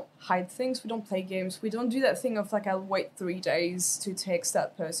don't hide things, we don't play games, we don't do that thing of like, I'll wait 3 days to text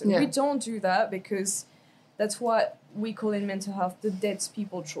that person. Yeah. We don't do that because that's what we call in mental health the dead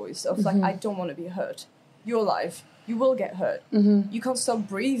people choice of like, I don't want to be hurt. Your life, you will get hurt. You can't stop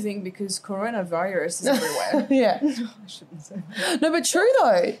breathing because coronavirus is everywhere. Yeah. I shouldn't say that. No, but true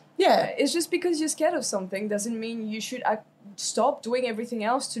though. Yeah. It's just because you're scared of something doesn't mean you should stop doing everything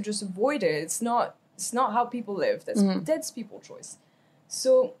else to just avoid it. It's not how people live. That's dead people choice.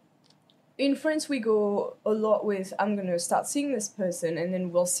 So in France, we go a lot with, I'm going to start seeing this person and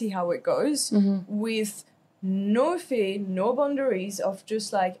then we'll see how it goes, with no fear, no boundaries of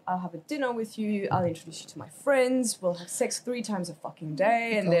just like, I'll have a dinner with you, I'll introduce you to my friends, we'll have sex 3 times a fucking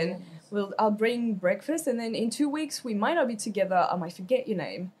day, and then I'll bring breakfast, and then in 2 weeks, we might not be together, I might forget your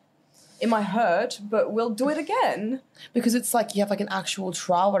name. it might hurt, but we'll do it again. Because it's like you have like an actual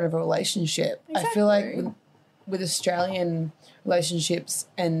trial run of a relationship. I feel like Exactly. with Australian relationships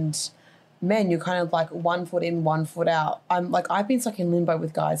and men, you're kind of like 1 foot in, 1 foot out. I've been stuck in limbo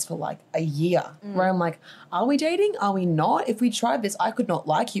with guys for like a year where I'm like, are we dating? Are we not? If we tried this, I could not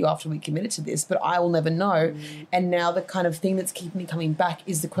like you after we committed to this, but I will never know. And now the kind of thing that's keeping me coming back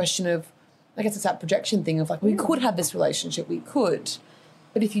is the question of, I guess it's that projection thing of like, we could have this relationship, we could.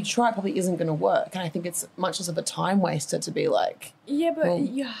 But if you try, it probably isn't going to work. And I think it's much less of a time waster to be like, Yeah, but Well,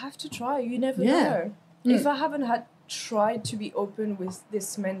 you have to try. You never yeah. know. If I haven't had tried to be open with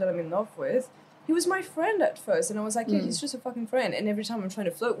this man that I'm in love with, he was my friend at first, and I was like, yeah, he's just a fucking friend. And every time I'm trying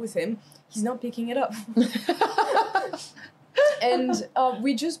to flirt with him, he's not picking it up. And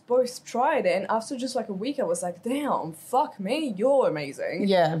we just both tried, and after just like a week, I was like, damn, fuck me, you're amazing.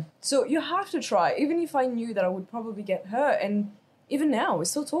 yeah, So you have to try, even if I knew that I would probably get hurt. And even now, we're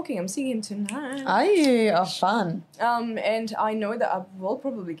still talking. I'm seeing him tonight. are you? Oh, fun. And I know that I will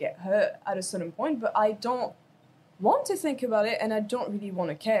probably get hurt at a certain point, but I don't want to think about it, and I don't really want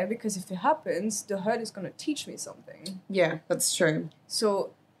to care, because if it happens, the hurt is going to teach me something. Yeah, that's true.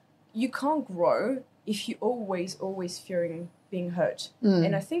 So you can't grow if you're always fearing being hurt.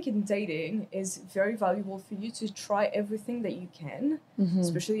 And I think in dating is very valuable for you to try everything that you can,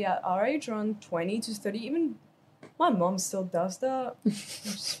 especially at our age, around 20 to 30. Even my mom still does that.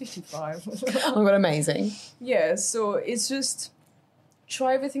 She's 55. Oh my God, amazing. Yeah, so it's just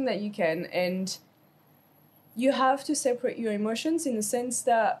try everything that you can, and you have to separate your emotions in the sense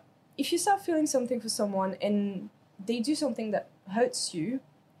that if you start feeling something for someone and they do something that hurts you,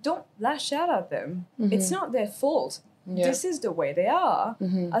 don't lash out at them. It's not their fault. Yeah. This is the way they are.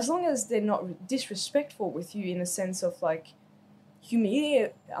 As long as they're not disrespectful with you in a sense of like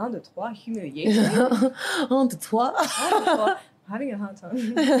humiliating. Un, deux, trois, humiliating. Un, deux, trois. Having a hard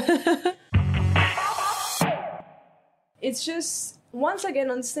time. It's just, once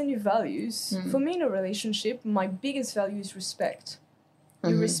again, understand your values. For me in a relationship, my biggest value is respect.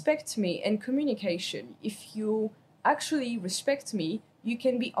 You respect me, and communication. If you actually respect me, you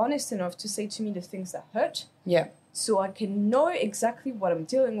can be honest enough to say to me the things that hurt, Yeah, so I can know exactly what I'm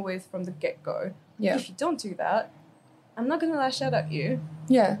dealing with from the get-go. yeah, If you don't do that, I'm not going to lash out at you.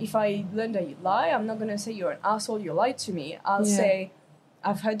 yeah. If I learn that you lie, I'm not going to say you're an asshole, you lied to me. I'll Yeah. say,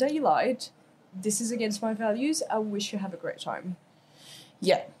 I've heard that you lied. This is against my values. I wish you have a great time.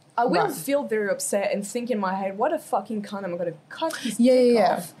 Yeah. I will Right. feel very upset and think in my head, what a fucking cunt, I'm going to cut his Yeah, dick yeah,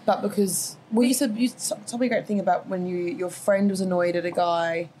 yeah. off. But because, well, you said, you told me a great thing about when your friend was annoyed at a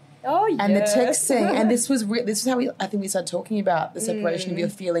guy Oh, yeah. and the texting, and this was how I think we started talking about the separation of your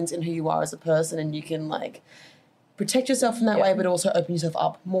feelings and who you are as a person, and you can like protect yourself in that Yeah. way, but also open yourself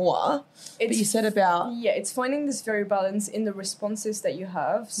up more. But you said about Yeah, it's finding this very balance in the responses that you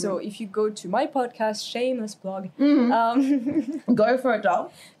have. So if you go to my podcast, shameless plug. go for it,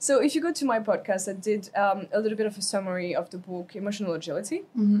 doll. So if you go to my podcast, I did a little bit of a summary of the book Emotional Agility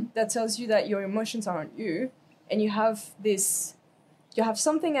that tells you that your emotions aren't you, and you have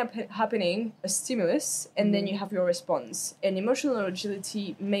something happening, a stimulus, and then you have your response. And emotional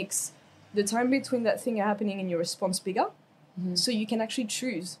agility makes the time between that thing happening and your response bigger. So you can actually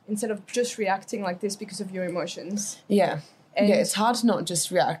choose instead of just reacting like this because of your emotions. Yeah. And yeah, it's hard to not just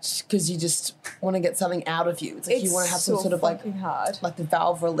react because you just want to get something out of you. It's like you want to have some so sort of like fucking hard. the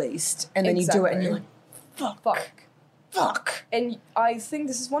valve released, and then you do it and you're Exactly. like, fuck. And I think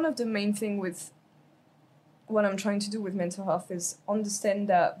this is one of the main thing with what I'm trying to do with mental health is understand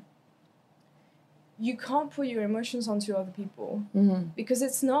that you can't put your emotions onto other people because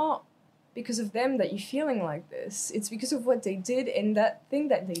it's not because of them that you're feeling like this. It's because of what they did, and that thing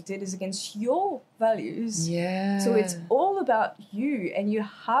that they did is against your values. Yeah. So it's all about you, and you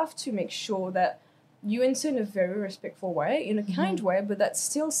have to make sure that you answer in a very respectful way, in a kind way, but that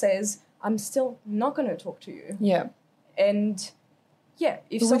still says, I'm still not going to talk to you. Yeah. And yeah,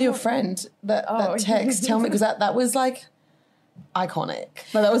 if But with your someone- friend, that Oh. text, tell me, because that was like iconic.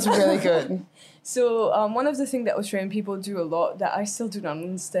 Like, that was really good. So one of the things that Australian people do a lot that I still do not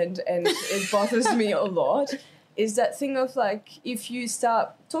understand, and it bothers me a lot, is that thing of like, if you start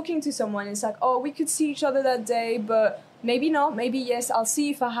talking to someone, it's like, oh, we could see each other that day, but maybe not, maybe yes, I'll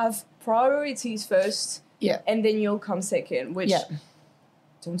see if I have priorities first, Yeah. and then you'll come second, which Yeah.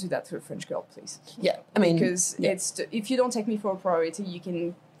 don't do that to a French girl, please. Yeah. I mean, Because yeah. if you don't take me for a priority, you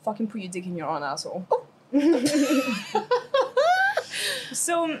can fucking put your dick in your own asshole.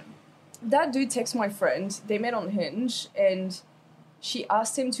 So that dude texted my friend. They met on Hinge, and she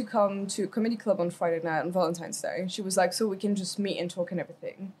asked him to come to a comedy club on Friday night on Valentine's Day. She was like, so we can just meet and talk and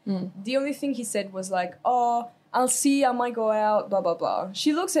everything. The only thing he said was like, oh, I'll see, I might go out, blah, blah, blah.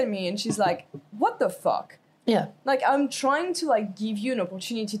 She looks at me and she's like, what the fuck? Yeah. Like, I'm trying to, like, give you an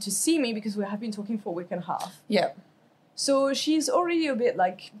opportunity to see me because we have been talking for a week and a half. Yeah. So she's already a bit,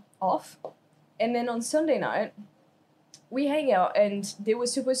 like, off. And then on Sunday night, we hang out, and they were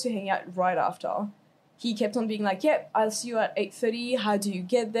supposed to hang out right after. He kept on being like, yep, I'll see you at 8:30. How do you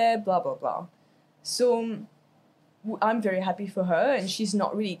get there? Blah, blah, blah. So I'm very happy for her, and she's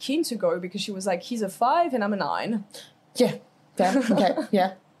not really keen to go because she was like, he's a 5 and I'm a 9. Yeah. Fair. Okay.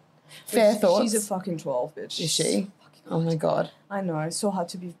 Yeah. Fair thoughts. She's a fucking 12, bitch. Is she? Oh my God. I know. It's so hard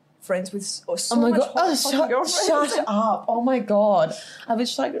to be friends with so Oh my much God. hot fucking girlfriends. Shut up. Oh my God. I've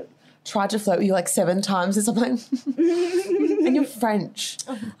just like tried to flirt with you like 7 times or something. And you're French.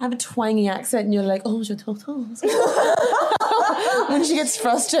 I have a twangy accent and you're like, oh, je t'entends. When she gets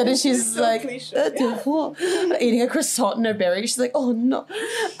frustrated, she's So like, cliche. eating a croissant and a berry. She's like, oh no.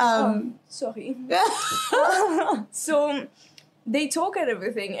 Sorry. So they talk and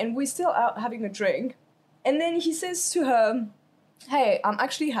everything, and we're still out having a drink. And then he says to her, hey, I'm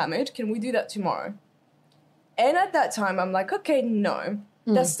actually hammered. Can we do that tomorrow? And at that time, I'm like, okay, no.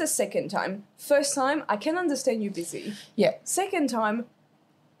 That's the second time. First time, I can understand you're busy. Yeah. Second time,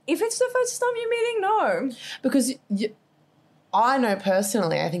 if it's the first time you're meeting, no. Because I know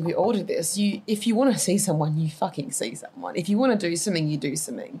personally, I think we all do this. If you want to see someone, you fucking see someone. If you want to do something, you do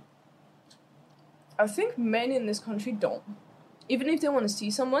something. I think men in this country don't. Even if they want to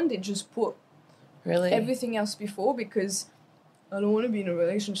see someone, they just put Really? everything else before because I don't want to be in a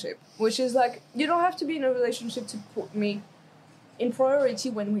relationship. Which is like, you don't have to be in a relationship to put me in priority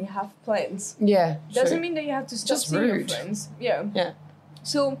when we have plans. Yeah. Doesn't true. mean that you have to stop Just seeing your rude. friends. Yeah. Yeah.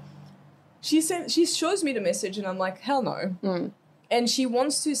 So she shows me the message and I'm like, hell no. Mm. And she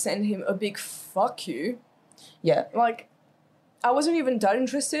wants to send him a big fuck you. Yeah. Like, I wasn't even that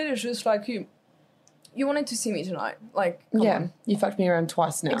interested. It's just like, you wanted to see me tonight. Like, come Yeah. on. You fucked me around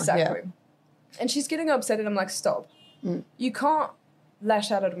twice now. Exactly. And she's getting upset and I'm like, stop. Mm. You can't lash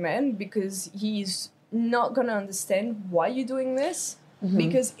out at a man because he's not going to understand why you're doing this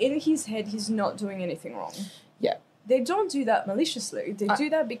because in his head, he's not doing anything wrong. Yeah. They don't do that maliciously. They do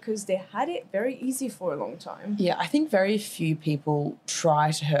that because they had it very easy for a long time. Yeah, I think very few people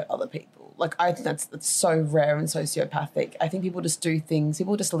try to hurt other people. Like, I think that's so rare and sociopathic. I think people just do things,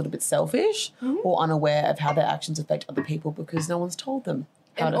 people are just a little bit selfish or unaware of how their actions affect other people because no one's told them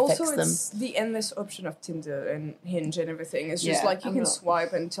how And it affects also, them. it's the endless option of Tinder and Hinge and everything. It's just Yeah, like you I'm can not-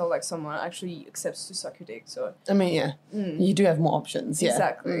 swipe until like someone actually accepts to suck your dick. So I mean, yeah, you do have more options. Yeah.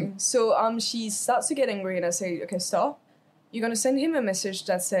 exactly. So she starts to get angry, and I say, "Okay, stop. You're gonna send him a message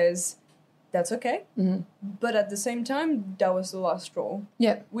that says that's okay, but at the same time, that was the last straw,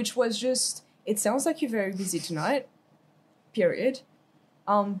 Yeah. which was just it sounds like you're very busy tonight. Period.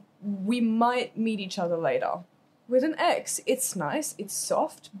 We might meet each other later." With an ex, it's nice, it's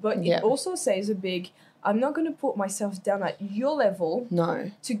soft, but Yeah. it also says a big, I'm not going to put myself down at your level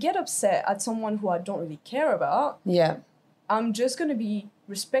No. to get upset at someone who I don't really care about. Yeah. I'm just going to be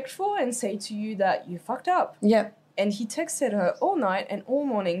respectful and say to you that you fucked up. Yeah. And he texted her all night and all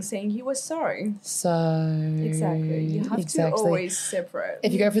morning saying he was sorry. So. Exactly. You have to always separate.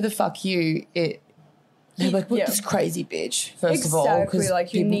 If you go for the fuck you, they're like, what Yeah. this crazy bitch, first of all. Exactly, Because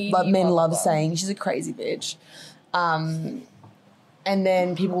like, you need men blah, blah, love blah. saying she's a crazy bitch. And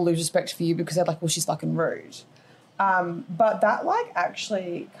then people lose respect for you because they're like, well, she's fucking rude. But that like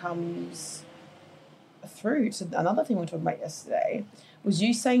actually comes through to another thing we were talking about yesterday was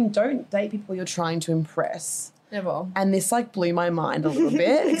you saying don't date people you're trying to impress. Never. And this like blew my mind a little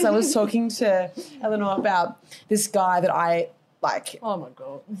bit because I was talking to Eleanor about this guy that I like. Oh my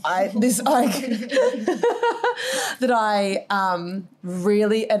God. That I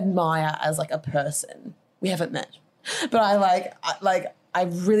really admire as like a person. We haven't met, but I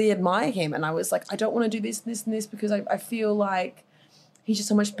really admire him, and I was like, I don't want to do this, this, and this because I feel like he's just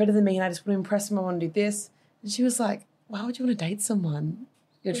so much better than me, and I just want to impress him. I want to do this, and she was like, why would you want to date someone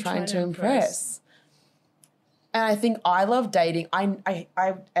you're trying to impress? And I think I love dating. I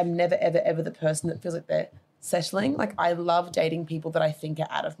am never ever ever the person that feels like they're settling. Like I love dating people that I think are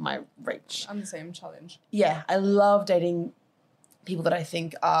out of my reach. I'm the same challenge. Yeah, I love dating people that I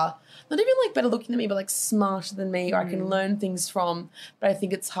think are not even like better looking than me, but like smarter than me, or I can learn things from. But I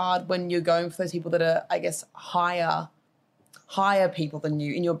think it's hard when you're going for those people that are, I guess, higher people than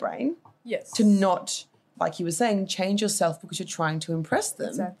you in your brain Yes. to not, like you were saying, change yourself because you're trying to impress them.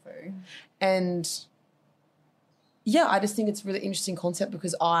 Exactly. And yeah, I just think it's a really interesting concept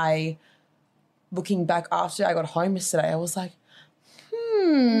because looking back after I got home yesterday, I was like,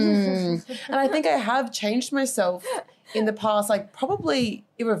 and I think I have changed myself in the past, like probably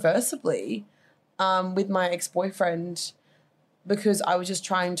irreversibly, with my ex-boyfriend because I was just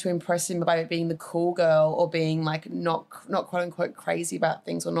trying to impress him by being the cool girl or being like not quote unquote crazy about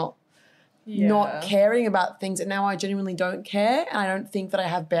things or not caring about things. And now I genuinely don't care. And I don't think that I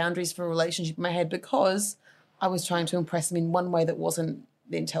have boundaries for a relationship in my head because I was trying to impress him in one way that wasn't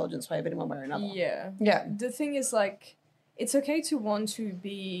the intelligence way, but in one way or another. Yeah. Yeah. The thing is, like, it's okay to want to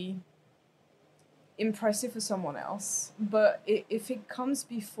be impressive for someone else, but if it comes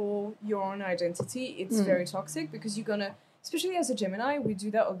before your own identity, it's very toxic because you're gonna, especially as a Gemini, we do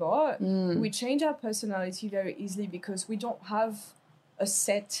that a lot. We change our personality very easily because we don't have a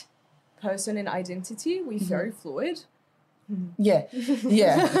set person and identity. We're very fluid. Yeah.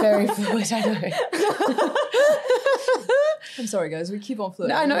 Yeah. Very fluid, I know. I'm sorry, guys. We keep on fluid.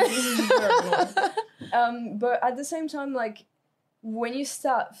 No, I know. But at the same time, like, when you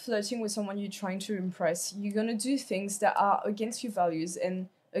start flirting with someone you're trying to impress, you're going to do things that are against your values and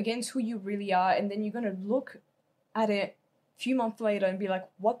against who you really are. And then you're going to look at it a few months later and be like,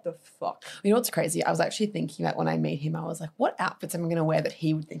 what the fuck? You know what's crazy? I was actually thinking that when I meet him, I was like, what outfits am I going to wear that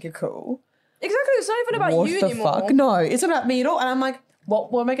he would think are cool? Exactly. It's not even about What you the anymore. fuck? No, it's not about me at all. And I'm like,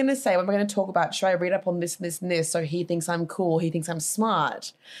 what am I going to say? What am I going to talk about? Should I read up on this and this and this so he thinks I'm cool, he thinks I'm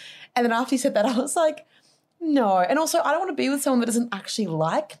smart? And then after he said that, I was like, no. And also, I don't want to be with someone that doesn't actually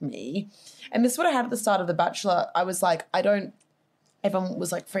like me. And this is what I had at the start of The Bachelor. I was like, everyone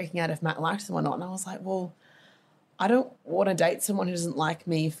was like freaking out if Matt liked them or not. And I was like, well, I don't want to date someone who doesn't like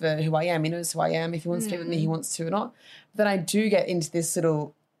me for who I am. He knows who I am. If he wants to be with me, he wants to or not. But then I do get into this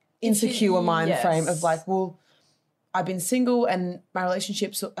little insecure mind frame of like, well, I've been single and my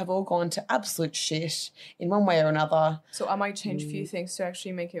relationships have all gone to absolute shit in one way or another. So I might change a few things to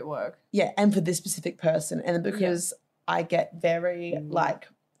actually make it work. Yeah, and for this specific person. And because I get very like,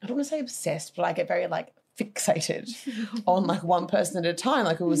 I don't want to say obsessed, but I get very like fixated on like one person at a time,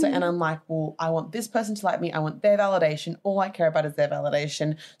 like I was saying. And I'm like, well, I want this person to like me. I want their validation. All I care about is their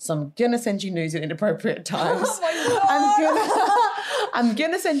validation. So I'm going to send you news at inappropriate times. Oh my God. I'm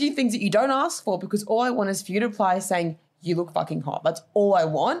going to send you things that you don't ask for because all I want is for you to reply saying, you look fucking hot. That's all I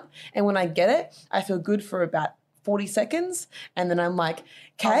want. And when I get it, I feel good for about 40 seconds. And then I'm like,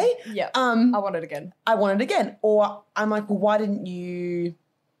 okay. I want it again. I want it again. Or I'm like, well, why didn't you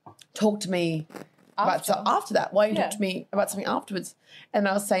talk to me after that? Why didn't you talk to me about something afterwards? And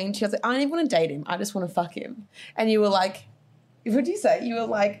I was saying to you, I was like, I don't even want to date him. I just want to fuck him. And you were like, what did you say? You were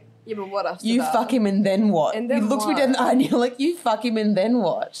like, yeah, but what after you that? fuck him and then what? And then you looked me dead in the eye and you're like, you fuck him and then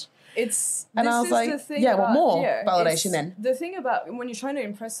what? And I was like, what more validation then? The thing about when you're trying to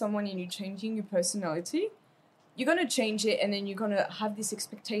impress someone and you're changing your personality, you're going to change it and then you're going to have this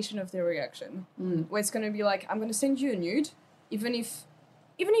expectation of their reaction where it's going to be like, I'm going to send you a nude, even if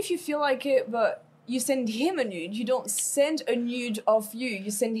you feel like it, but you send him a nude. You don't send a nude of you. You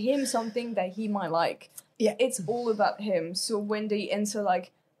send him something that he might like. Yeah. It's all about him. So when they answer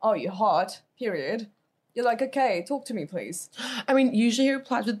like, oh, you're hot, period, you're like, okay, talk to me, please. I mean, usually he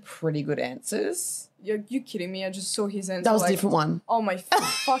replies with pretty good answers. You're kidding me? I just saw his answer. That was like, a different one. Oh my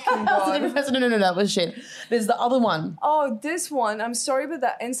fucking That was a God. different person. No, that was shit. There's the other one. Oh, this one, I'm sorry, but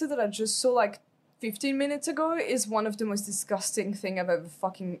that answer that I just saw like 15 minutes ago is one of the most disgusting thing I've ever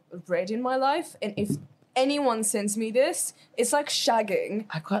fucking read in my life. And if anyone sends me this, it's like shagging.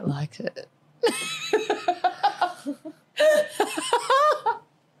 I quite liked it.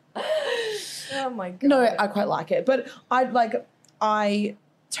 Oh my God. No, I quite like it. But I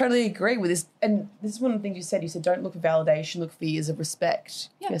totally agree with this. And this is one of the things you said. You said, don't look for validation, look for years of respect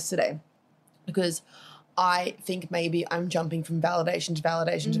yesterday. Because I think maybe I'm jumping from validation to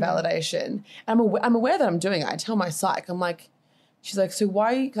validation to validation. And I'm aware that I'm doing it. I tell my psych, I'm like, she's like, so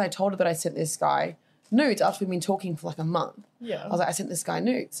why? Because I told her that I sent this guy nudes after we've been talking for like a month. Yeah. I was like, I sent this guy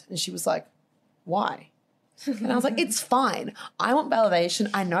nudes. And she was like, why? And I was like, it's fine. I want validation.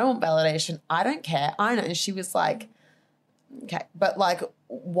 I know I want validation. I don't care. I know. And she was like, okay, but like,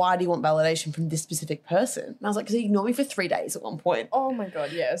 why do you want validation from this specific person? And I was like, because he ignored me for 3 days at one point. Oh my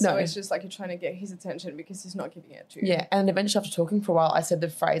God, yeah. So No. it's just like you're trying to get his attention because he's not giving it to you. Yeah. And eventually after talking for a while, I said the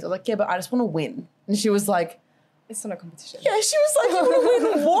phrase, I was like, yeah, but I just want to win. And she was like, It's not a competition. yeah, she was like, you want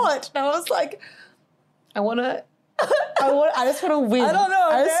to win what? And I was like, I just want to win. I don't know,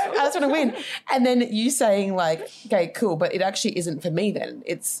 I okay? just want to win. And then you saying like, okay, cool, but it actually isn't for me then.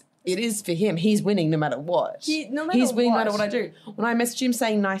 It is for him. He's winning no matter what. He's winning no matter what I do. When I message him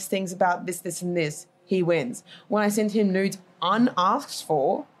saying nice things about this, and this, he wins. When I send him nudes unasked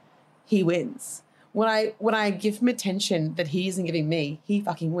for, he wins. When I give him attention that he isn't giving me, he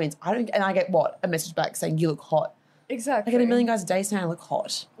fucking wins. And I get what? A message back saying you look hot. Exactly. I get a million guys a day saying I look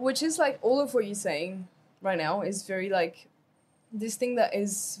hot. Which is like all of what you're saying right now is very like this thing that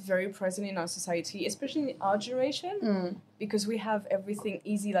is very present in our society, especially in our generation, because we have everything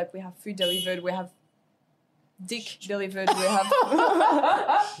easy. Like, we have food delivered, we have dick delivered, we have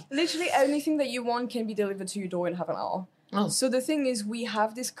literally anything that you want can be delivered to your door in half an hour. Oh. So the thing is, we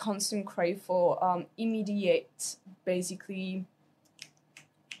have this constant crave for immediate, basically,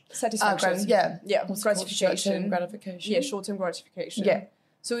 satisfaction. Gratification. Yeah, short-term gratification. Yeah.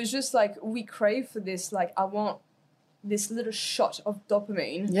 So it's just like we crave for this, like, I want this little shot of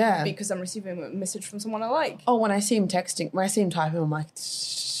dopamine. Yeah. Because I'm receiving a message from someone I like. Oh, when I see him typing, I'm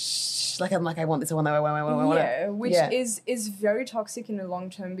like, I want this, I want that, I want that. Yeah, which is very toxic in the long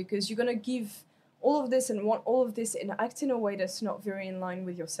term, because you're going to give all of this and want all of this and act in a way that's not very in line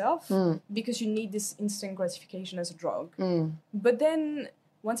with yourself because you need this instant gratification as a drug. But then,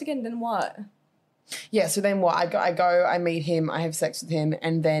 once again, then what? Yeah, so then what? I meet him, I have sex with him,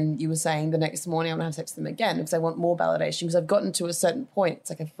 and then you were saying the next morning I'm going to have sex with him again because I want more validation, because I've gotten to a certain point. It's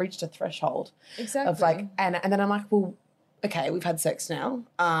like I've reached a threshold. Exactly. Of like, and then I'm like, well, okay, we've had sex now.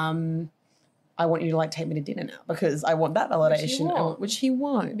 I want you to, like, take me to dinner now because I want that validation. Which he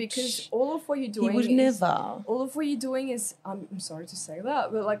won't. Because all of what you're doing He would never. All of what you're doing is, I'm sorry to say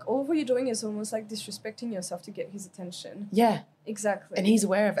that, but, like, all of what you're doing is almost like disrespecting yourself to get his attention. Yeah. Exactly. And he's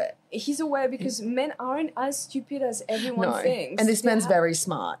aware of it. He's aware because men aren't as stupid as everyone thinks. And this man's very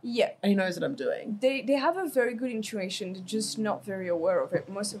smart. Yeah. And he knows what I'm doing. They have a very good intuition. They're just not very aware of it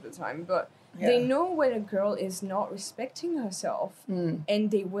most of the time. But they know when a girl is not respecting herself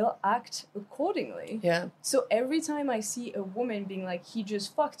and they will act accordingly. Yeah. So every time I see a woman being like, he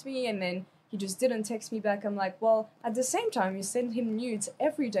just fucked me and then he just didn't text me back, I'm like, well, at the same time, you send him nudes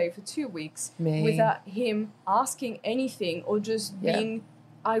every day for 2 weeks without him asking anything or just being,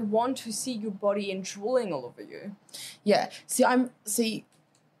 I want to see your body and drooling all over you. Yeah.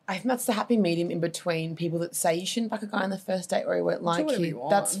 I think that's the happy medium in between people that say you shouldn't fuck a guy on the first date or he won't like you.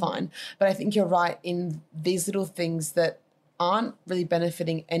 That's fine. But I think you're right in these little things that aren't really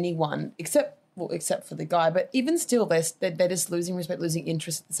benefiting anyone except for the guy. But even still, they're just losing respect, losing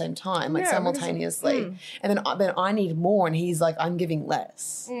interest at the same time, like simultaneously. And then I need more, and he's like, I'm giving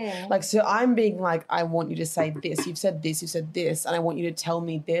less. Like, so I'm being like, I want you to say this. You've said this, and I want you to tell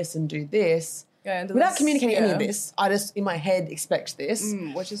me this and do this. Yeah, and without communicating any of this, I just, in my head, expect this.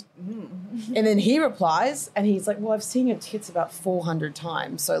 Which is... And then he replies, and he's like, well, I've seen your tits about 400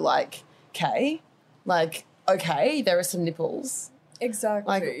 times. So, like, okay. Like, okay, there are some nipples. Exactly.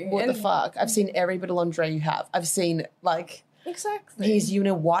 Like, what the fuck? I've seen every bit of lingerie you have. I've seen, like... Exactly. He's you in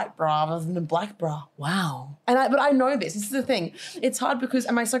a white bra rather than a black bra. Wow. But I know this. This is the thing. It's hard because,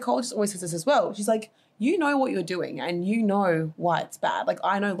 and my psychologist always says this as well. She's like, you know what you're doing and you know why it's bad. Like,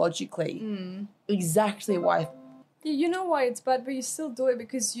 I know logically exactly why. You know why it's bad, but you still do it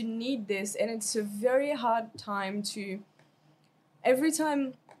because you need this. And it's a very hard time to... Every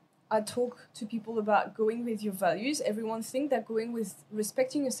time I talk to people about going with your values, everyone think that going with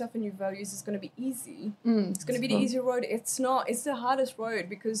respecting yourself and your values is going to be easy. It's going to be the easy road. It's not. It's the hardest road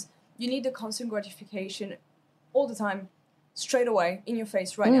because you need the constant gratification all the time, straight away, in your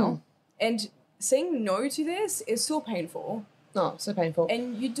face right now. And saying no to this is so painful. Oh, so painful.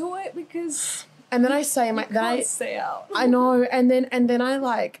 And you do it because... And then I say... you can't stay out. I know. And then I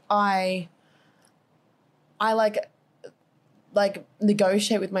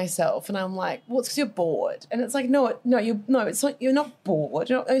negotiate with myself, and I'm like, well, it's because you're bored. And it's like, it's not, you're not bored.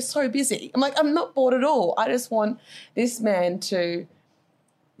 You're so busy. I'm like, I'm not bored at all. I just want this man to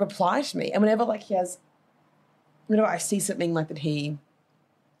reply to me. And whenever I see something like that I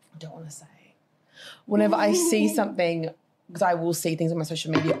don't want to say. Whenever I see something, because I will see things on my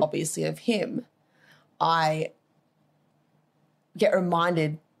social media, obviously, of him, I get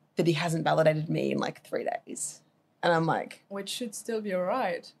reminded that he hasn't validated me in like 3 days. And I'm like... Which should still be all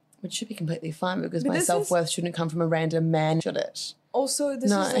right. Which should be completely fine because my self-worth shouldn't come from a random man, should it? Also,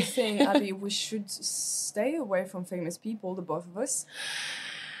 this is the thing, Abby. We should stay away from famous people, the both of us.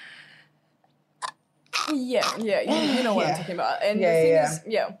 Yeah, you know what I'm talking about. And the thing is,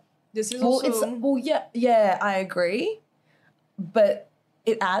 this is also... I agree. But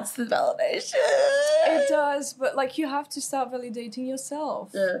it adds to the validation. It does, but like you have to start validating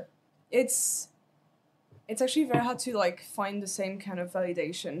yourself. Yeah. It's actually very hard to like find the same kind of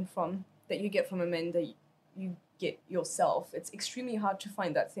validation that you get from a man that you get yourself. It's extremely hard to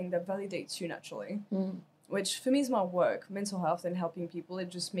find that thing that validates you naturally. Which for me is my work, mental health and helping people. It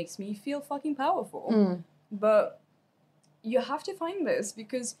just makes me feel fucking powerful. But you have to find this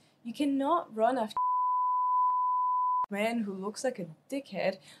because you cannot run after man who looks like a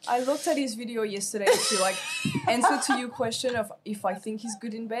dickhead. I looked at his video yesterday to like answer to your question of if I think he's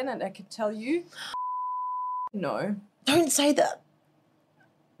good in bed, and I could tell you no. Don't say that.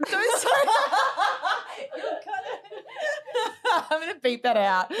 Don't say I'm going to beep that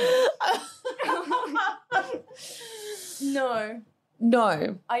out. No.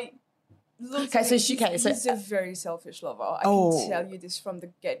 No. Okay, so he's a very selfish lover. I can tell you this from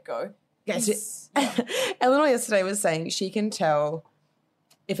the get-go. Yes. Eleanor yesterday was saying she can tell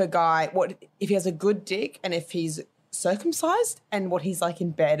if a guy, if he has a good dick and if he's circumcised and what he's like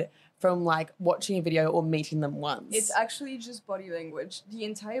in bed from like watching a video or meeting them once. It's actually just body language. The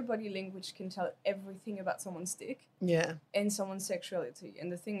entire body language can tell everything about someone's dick. Yeah. And someone's sexuality.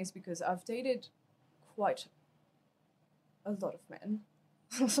 And the thing is, because I've dated quite a lot of men.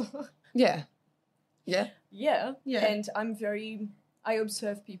 Yeah. Yeah. Yeah. Yeah. And I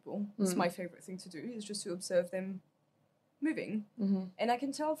observe people. It's my favorite thing to do, is just to observe them moving. Mm-hmm. And I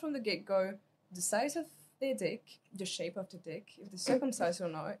can tell from the get-go the size of their dick, the shape of the dick, if they're circumcised or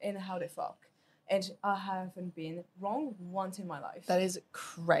not, and how they fuck. And I haven't been wrong once in my life. That is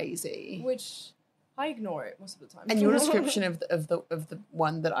crazy. Which I ignore it most of the time. And your description of the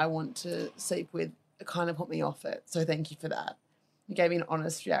one that I want to sleep with kind of put me off it. So thank you for that. You gave me an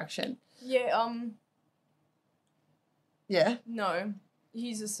honest reaction. Yeah, Yeah. no.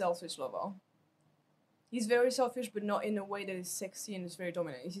 He's a selfish lover. He's very selfish, but not in a way that is sexy and is very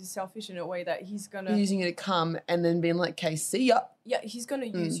dominant. He's selfish in a way that he's gonna... Using it to come and then being like, okay, see ya. Yeah, he's gonna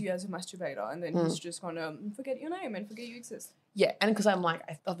use you as a masturbator, and then he's just gonna forget your name and forget you exist. Yeah, and because I'm like,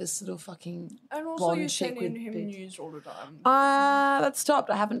 I thought this little fucking And also blonde you're chick sending with him big... news all the time. That stopped.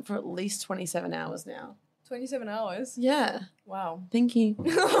 I haven't for at least 27 hours now. 27 hours? Yeah. Wow. Thank you.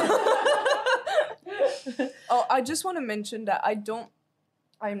 Oh, I just want to mention that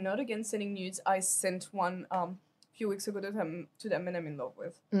I'm not against sending nudes. I sent one a few weeks ago to the man I'm in love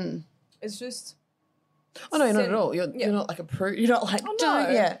with. It's just... Oh, no, not at all. You're not like a prude. You're not like,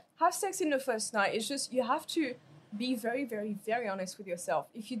 have sex in the first night. It's just, you have to be very, very, very honest with yourself.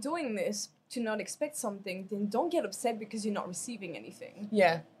 If you're doing this to not expect something, then don't get upset because you're not receiving anything.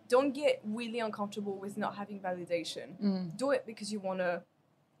 Yeah. Don't get really uncomfortable with not having validation. Do it because you want to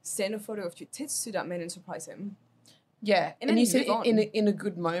send a photo of your tits to that man and surprise him. Yeah. And And you then said move on. in a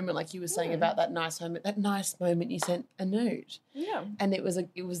good moment, like you were saying about that nice moment you sent a nude. Yeah. And it was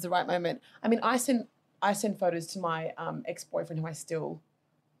the right moment. I mean, I send photos to my ex-boyfriend who I still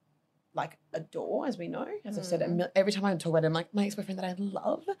like adore, as we know. As I've said, every time I talk about him, like my ex-boyfriend that I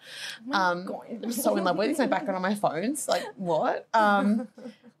love. I'm so in love with. It's my background on my phones. Like what?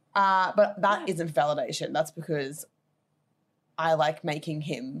 But that isn't validation. That's because I like making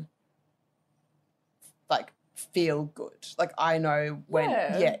him like feel good. Like I know when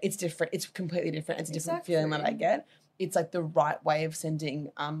it's different. It's completely different. It's a different feeling that I get. It's like the right way of sending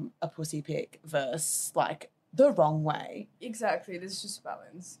a pussy pic versus like the wrong way. Exactly. There's just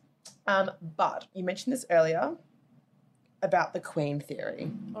balance. But you mentioned this earlier about the queen theory.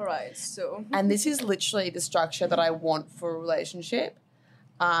 All right. So. And this is literally the structure that I want for a relationship.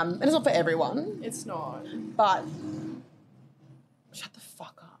 And it's not for everyone. It's not. But shut the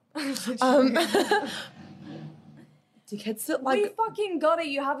fuck up. Dickheads that like... We fucking got it.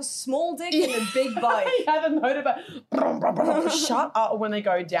 You have a small dick and a big bike. I haven't heard about... Shut up when they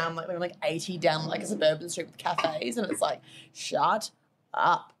go down, like, they're like 80 down like a suburban street with cafes and it's like, shut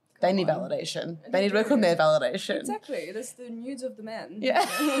up. They need validation. They need to work on their validation. Exactly. That's the nudes of the men. Yeah.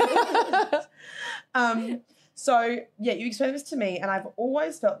 So, yeah, you explained this to me and I've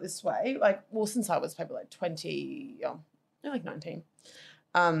always felt this way. Like, well, since I was probably like 20, like 19.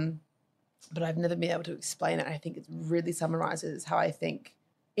 But I've never been able to explain it. I think it really summarizes how I think,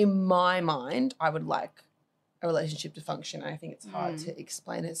 in my mind, I would like a relationship to function. I think it's hard to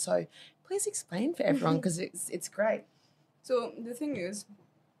explain it. So please explain for everyone because it's great. So the thing is,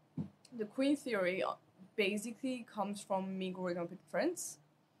 the queen theory basically comes from me growing up with friends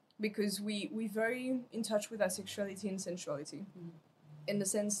because we're very in touch with our sexuality and sensuality in the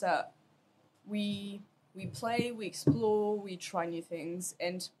sense that we play, we explore, we try new things.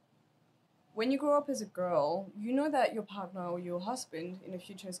 And when you grow up as a girl, you know that your partner or your husband in the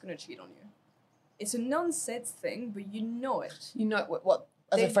future is going to cheat on you. It's a non-said thing, but you know it. You know what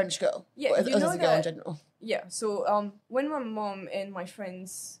as a French girl? Yeah, as you know a girl in general. Yeah, so when my mom and my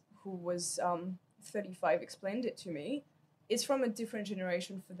friends who was 35 explained it to me, it's from a different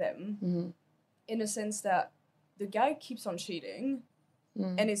generation for them in a sense that the guy keeps on cheating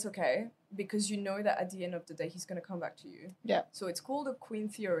and it's okay because you know that at the end of the day he's going to come back to you. Yeah. So it's called a queen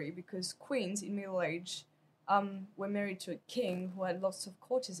theory because queens in Middle Age were married to a king who had lots of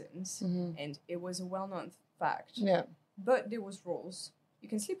courtesans and it was a well-known fact. Yeah. But there was rules. You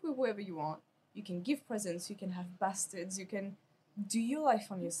can sleep with whoever you want. You can give presents. You can have bastards. You can do your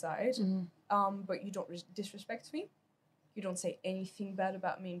life on your side. But you don't disrespect me. You don't say anything bad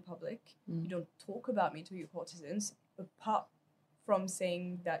about me in public. You don't talk about me to your courtesans, apart from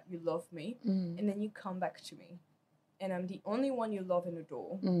saying that you love me. And then you come back to me. And I'm the only one you love and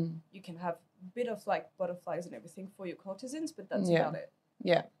adore. You can have a bit of like butterflies and everything for your courtesans, but that's about it.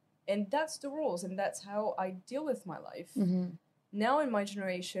 Yeah. And that's the rules, and that's how I deal with my life. Now in my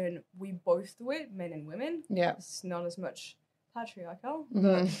generation, we both do it, men and women. Yeah. It's not as much patriarchal,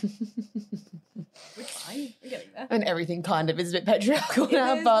 but we're trying. We're getting there. And everything kind of is a bit patriarchal It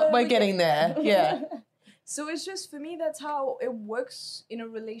now, is, but we're getting there. Yeah. So it's just, for me, that's how it works in a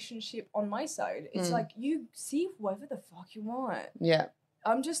relationship on my side. It's like, you see whoever the fuck you want. Yeah.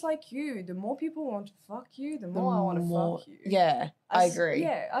 I'm just like you. The more people want to fuck you, the more I want to fuck you. Yeah, I agree.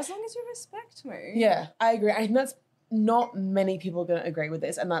 Yeah, as long as you respect me. Yeah, I agree. I think that's not many people are going to agree with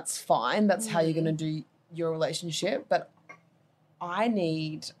this, and that's fine. That's how you're going to do your relationship. But I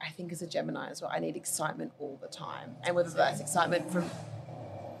think as a Gemini as well, I need excitement all the time. And whether that's excitement from,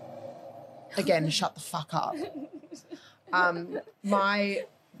 again, shut the fuck up. My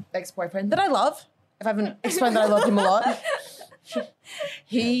ex-boyfriend that I love, if I haven't explained that I love him a lot,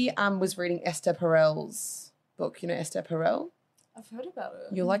 he was reading Esther Perel's book. You know Esther Perel? I've heard about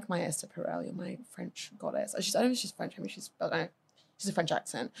it. You're like my Esther Perel. You're my French goddess. I don't know if she's French. Maybe she's a French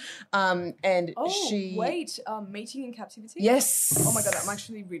accent. And Mating in Captivity? Yes. Oh my God, I'm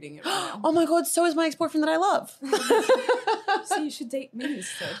actually reading it right now. Oh my God, so is my ex-boyfriend that I love. So you should date me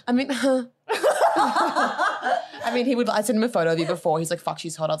instead. I mean, I sent him a photo of you before. He's like, fuck,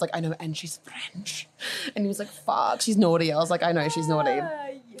 she's hot. I was like, I know, and she's French. And he was like, fuck, she's naughty. I was like, I know, she's naughty.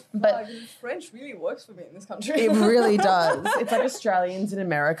 But French really works for me in this country. It really does. It's like Australians in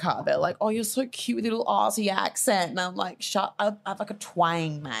America. They're like, oh, you're so cute with your little Aussie accent. And I'm like, I have like a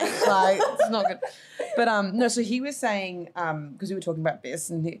twang, mate. Like, it's not good. But no, so he was saying, because we were talking about this,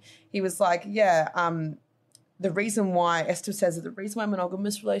 and he was like, the reason why, Esther says that the reason why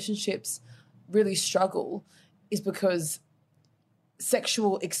monogamous relationships really struggle is because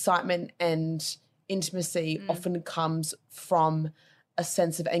sexual excitement and intimacy often comes from a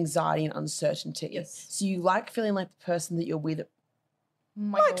sense of anxiety and uncertainty. Yes. So you like feeling like the person that you're with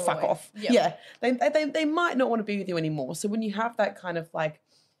Might might fuck off. Yep. Yeah. They might not want to be with you anymore. So when you have that kind of like,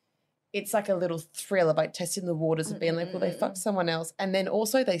 it's like a little thrill of like testing the waters of being like, well, they fucked someone else. And then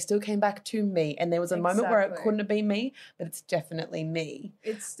also they still came back to me. And there was a moment where it Exactly. couldn't have been me, but it's definitely me.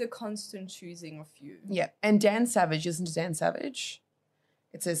 It's the constant choosing of you. Yeah. And Dan Savage, listen to Dan Savage.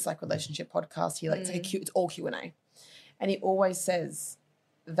 It's his like relationship podcast. He like it's all Q&A. And he always says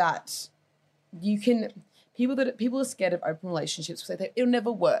that people are scared of open relationships because it'll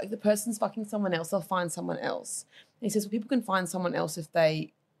never work. The person's fucking someone else, they'll find someone else. And he says, well, people can find someone else if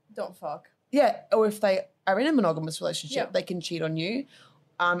they Don't fuck. yeah, or if they are in a monogamous relationship, Yeah. they can cheat on you.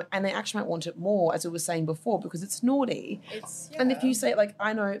 And they actually might want it more, as we were saying before, because it's naughty. And if you say, like,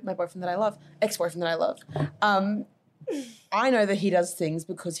 I know my boyfriend that I love, ex-boyfriend that I love, I know that he does things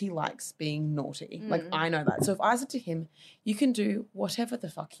because he likes being naughty. Like, I know that. So if I said to him, you can do whatever the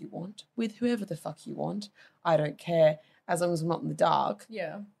fuck you want with whoever the fuck you want, I don't care, as long as I'm not in the dark,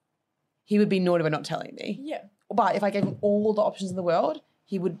 Yeah. he would be naughty by not telling me. Yeah. But if I gave him all the options in the world,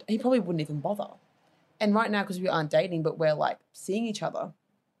 he probably wouldn't even bother. And right now, because we aren't dating, but we're like seeing each other,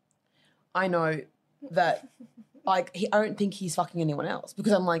 I know that like I don't think he's fucking anyone else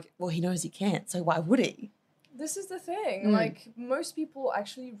because I'm like, well, he knows he can't, so why would he? This is the thing. Like, most people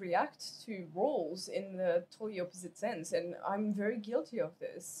actually react to roles in the totally opposite sense, and I'm very guilty of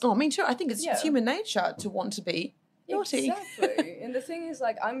this. Oh, me too. I think it's Yeah. human nature to want to be naughty. Exactly. And the thing is,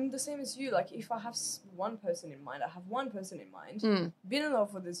 like, I'm the same as you. Like, if I have one person in mind, I have one person in mind. Been in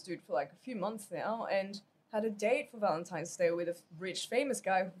love with this dude for like a few months now, and had a date for Valentine's Day with a rich, famous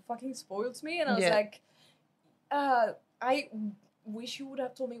guy who fucking spoiled me. And I was Yeah. like, I wish you would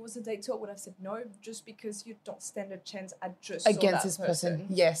have told me it was a date too. I would have said no, just because you don't stand a chance. I just saw Against that this person.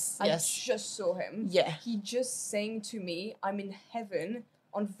 person. Yes. I Yes. just saw him. Yeah. He just saying to me, I'm in heaven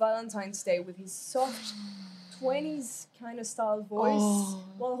on Valentine's Day with his soft 20s kind of style voice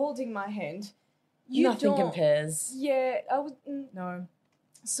while holding my hand. Nothing compares. Yeah, I would, no.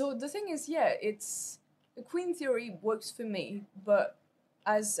 So the thing is, yeah, it's, the queen theory works for me, but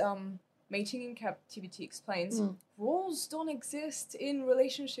as Mating in Captivity explains, rules don't exist in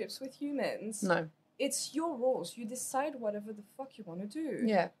relationships with humans. No. It's your rules. You decide whatever the fuck you want to do.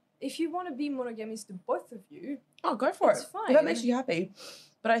 Yeah. If you want to be monogamous to both of you, Oh, go for It's it. fine. If that makes you happy.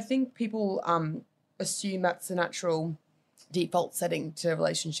 But I think people assume that's the natural default setting to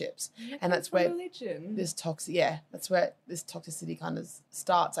relationships. And that's where religion. that's where this toxicity kind of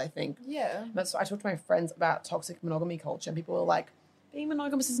starts, I think. Yeah. I talk to my friends about toxic monogamy culture, and people are like, being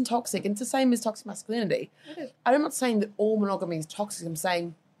monogamous isn't toxic. And it's the same as toxic masculinity. It is. I'm not saying that all monogamy is toxic. I'm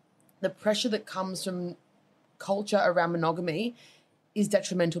saying the pressure that comes from culture around monogamy is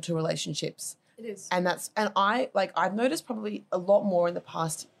detrimental to relationships. It is. And I've noticed probably a lot more in the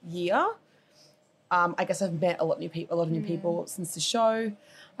past year. I guess I've met a lot of new people since the show.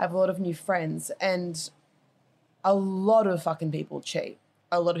 I have a lot of new friends, and a lot of fucking people cheat.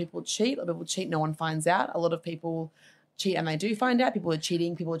 A lot of people cheat. A lot of people cheat. No one finds out. A lot of people cheat and they do find out. People are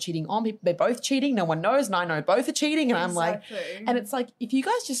cheating. People are cheating on people. They're both cheating. No one knows. And I know both are cheating. And I'm like, and it's like, if you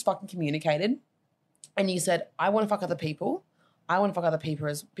guys just fucking communicated and you said, I want to fuck other people. I want to fuck other people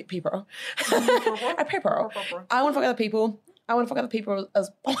as people. I want to fuck other people. I want to fuck other people as.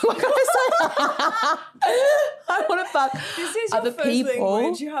 What can I say? I want to fuck This is your other first people.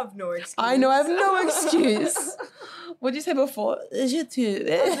 language. You have no excuse. I know I have no excuse. What did you say before? Je te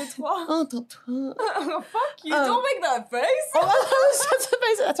Oh, fuck you. Don't make that face.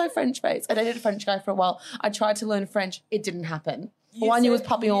 That's my French face. I dated a French guy for a while. I tried to learn French. It didn't happen. All I knew was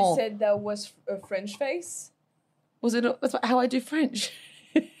papillon. You said that was a French face? Was it? That's how I do French.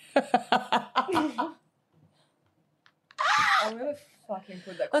 I'm gonna fucking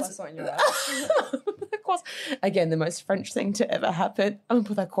put that croissant in your ass. Again, the most French thing to ever happen. I'm gonna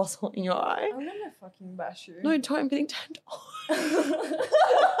put that croissant in your eye. I'm gonna fucking bash you. No, I'm getting turned on.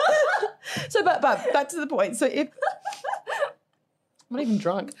 So, but back to the point. So if I'm not even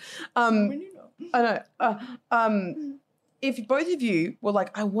drunk. When you know. I know. If both of you were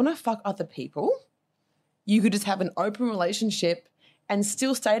like, I want to fuck other people, you could just have an open relationship and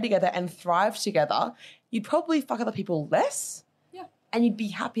still stay together and thrive together. You'd probably fuck other people less. Yeah. And you'd be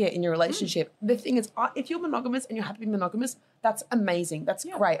happier in your relationship. The thing is, if you're monogamous and you're happy being monogamous, that's amazing. That's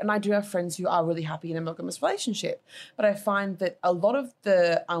great. And I do have friends who are really happy in a monogamous relationship. But I find that a lot of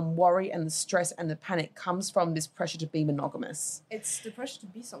the worry and the stress and the panic comes from this pressure to be monogamous. It's the pressure to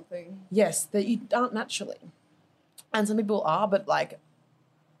be something. Yes, that you aren't naturally. And some people are, but and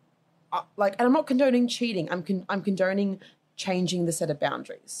I'm not condoning cheating. I'm condoning changing the set of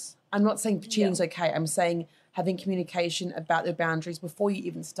boundaries. I'm not saying cheating's okay. I'm saying having communication about the boundaries before you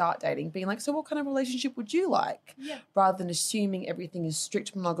even start dating. Being like, so what kind of relationship would you like? Yeah. Rather than assuming everything is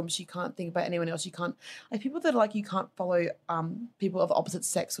strict monogamous. You can't think about anyone else. You can't, like people that are like, you can't follow people of the opposite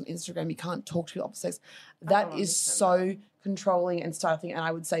sex on Instagram. You can't talk to the opposite sex. That is so controlling and stifling, and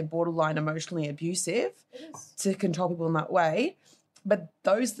I would say borderline emotionally abusive to control people in that way. But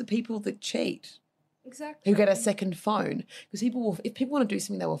those are the people that cheat. Exactly. Who get a second phone. Because if people want to do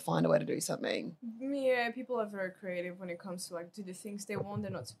something, they will find a way to do something. Yeah, people are very creative when it comes to do the things they want,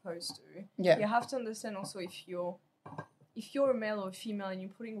 they're not supposed to. Yeah. You have to understand also if you're a male or a female and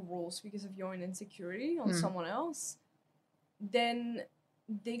you're putting rules because of your own insecurity on someone else, then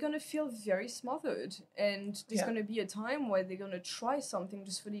they're going to feel very smothered. And there's going to be a time where they're going to try something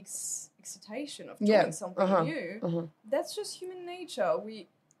just for the excitation of doing something new. That's just human nature. We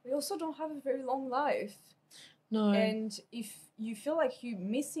also don't have a very long life. No. And if you feel like you're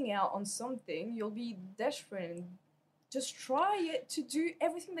missing out on something, you'll be desperate and just try it to do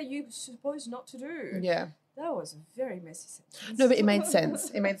everything that you're supposed not to do. Yeah. That was a very messy sentence. No, but it made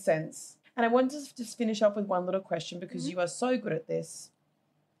sense. It made sense. And I wanted to just finish up with one little question because you are so good at this.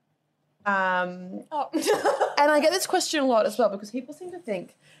 And I get this question a lot as well because people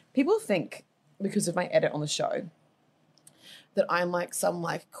think because of my edit on the show that I'm like some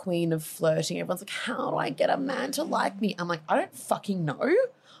queen of flirting. Everyone's like, how do I get a man to like me? I'm like, I don't fucking know.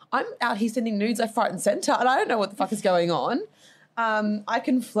 I'm out here sending nudes left, right and centre and I don't know what the fuck is going on. I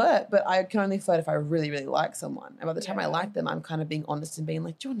can flirt, but I can only flirt if I really, really like someone. And by the time I like them, I'm kind of being honest and being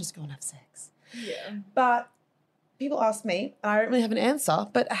like, do you want to just go and have sex? Yeah. But people ask me, and I don't really have an answer,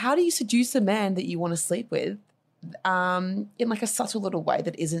 but how do you seduce a man that you want to sleep with in a subtle little way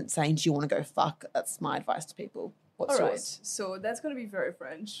that isn't saying, do you want to go fuck? That's my advice to people. What's yours? All right, so that's going to be very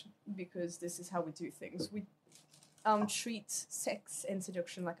French because this is how we do things. We treat sex and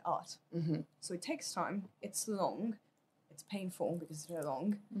seduction like art. Mm-hmm. So it takes time. It's long. It's painful because it's very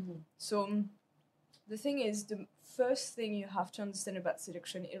long. Mm-hmm. So the thing is, the first thing you have to understand about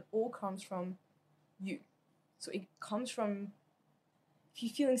seduction, it all comes from you. So it comes from if you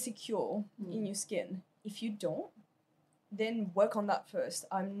feel insecure in your skin. If you don't, then work on that first.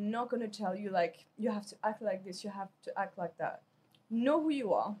 I'm not going to tell you you have to act like this, you have to act like that. Know who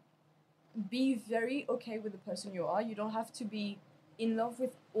you are. Be very okay with the person you are. You don't have to be in love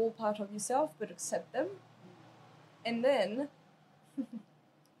with all part of yourself, but accept them. And then...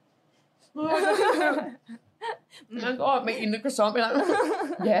 Oh my God, making the croissant be like,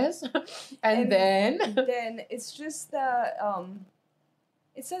 yes. And then it's just that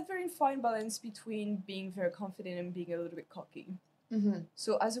it's that very fine balance between being very confident and being a little bit cocky.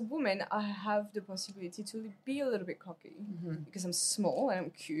 So as a woman, I have the possibility to be a little bit cocky because I'm small and I'm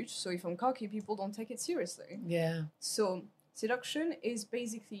cute. So if I'm cocky, people don't take it seriously. Yeah. So seduction is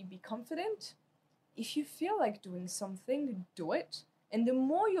basically be confident. If you feel like doing something, do it. And the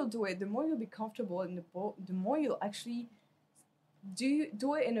more you'll do it, the more you'll be comfortable, and the more you'll actually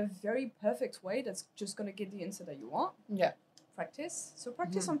do it in a very perfect way that's just going to get the answer that you want. Yeah. Practice. So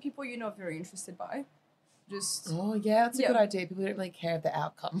practice on people you're not very interested by. Just Oh, yeah, that's a good idea. People don't really care of the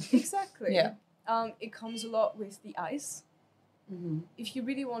outcome. exactly. Yeah. It comes a lot with the eyes. If you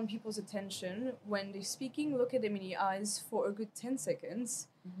really want people's attention, when they're speaking, look at them in the eyes for a good 10 seconds.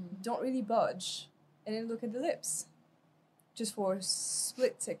 Don't really budge. And then look at the lips. Just for a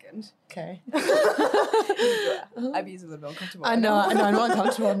split second. Okay. Abby is a little bit uncomfortable. I know, I'm not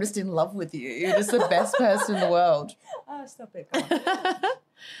uncomfortable. I'm just in love with you. You're just the best person in the world. Stop it. Come on.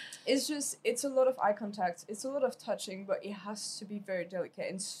 It's a lot of eye contact. It's a lot of touching, but it has to be very delicate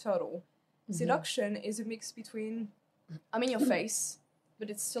and subtle. Seduction is a mix between, I'm in your face, but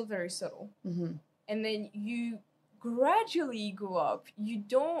it's still very subtle. And then you gradually go up. You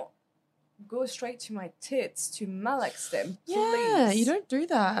don't go straight to my tits to malax them. Yeah, Please. you don't do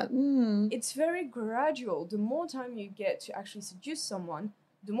that. It's very gradual. The more time you get to actually seduce someone,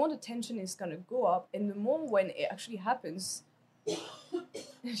 the more the tension is going to go up, and the more when it actually happens,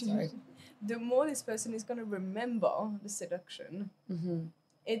 Sorry. the more this person is going to remember the seduction.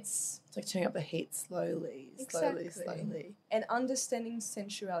 It's like turning up the heat slowly. Slowly. And understanding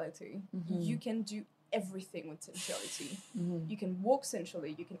sensuality. You can do everything with sensuality. You can walk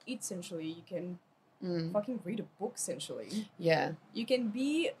sensually, you can eat sensually, you can fucking read a book sensually. Yeah. You can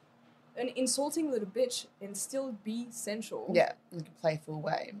be an insulting little bitch and still be sensual. Yeah, in a playful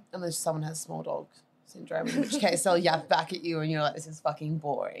way. Unless someone has small dog syndrome, in which case they'll yap back at you and you're like, this is fucking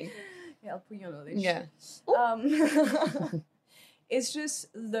boring. Yeah, I'll put you on a leash. Yeah. It's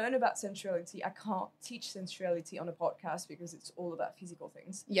just learn about sensuality. I can't teach sensuality on a podcast because it's all about physical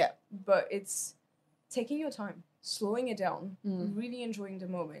things. Yeah. But it's taking your time, slowing it down, really enjoying the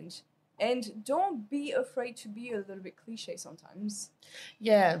moment. And don't be afraid to be a little bit cliche sometimes.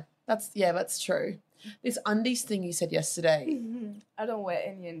 Yeah, that's true. This undies thing you said yesterday. I don't wear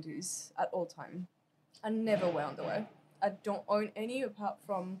any undies at all time. I never wear underwear. I don't own any apart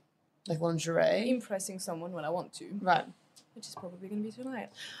from Like lingerie? impressing someone when I want to. Right. Which is probably going to be tonight.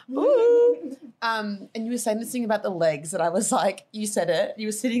 Ooh. And you were saying this thing about the legs that I was like, you said it. You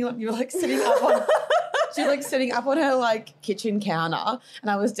were sitting up on she was like sitting up on her like kitchen counter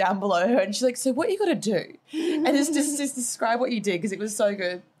and I was down below her and she's like, so what you got to do? And just describe what you did because it was so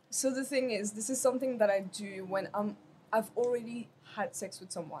good. So the thing is, this is something that I do when I've already had sex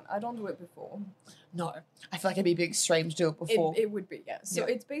with someone. I don't do it before. No. I feel like it'd be a bit extreme to do it before. It would be, yeah. So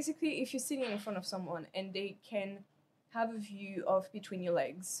it's basically if you're sitting in front of someone and they can have a view of between your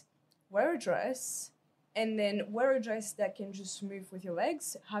legs, wear a dress, and then wear a dress that can just move with your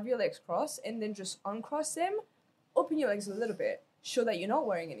legs, have your legs crossed, and then just uncross them, open your legs a little bit, show that you're not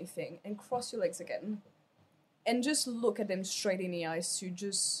wearing anything, and cross your legs again. And just look at them straight in the eyes to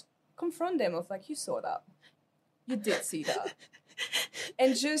just confront them of like, you saw that. You did see that.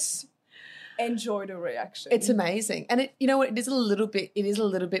 And just enjoy the reaction. It's amazing. And it, you know what, it is a little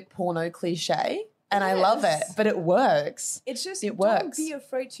bit porno cliche. And I love it, but it works. It's just, it works. Don't be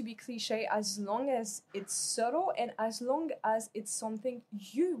afraid to be cliche as long as it's subtle and as long as it's something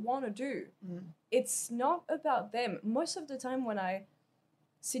you want to do. It's not about them. Most of the time when I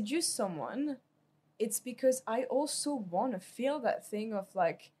seduce someone, it's because I also want to feel that thing of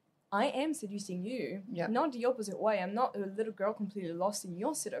like, I am seducing you, not the opposite way. I'm not a little girl completely lost in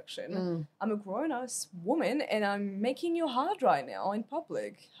your seduction. I'm a grown-ass woman and I'm making your heart dry now in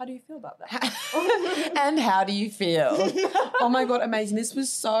public. How do you feel about that? And how do you feel? Oh my God, amazing. This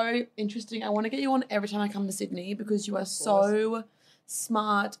was so interesting. I want to get you on every time I come to Sydney because you are so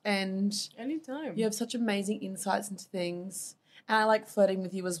smart and anytime. You have such amazing insights into things. And I like flirting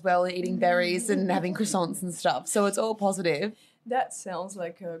with you as well and eating berries and having croissants and stuff. So it's all positive. That sounds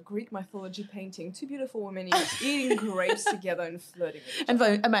like a Greek mythology painting. Two beautiful women eating grapes together and flirting with each other.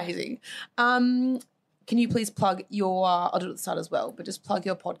 And amazing. Can you please plug your, I'll do it at the start as well, but just plug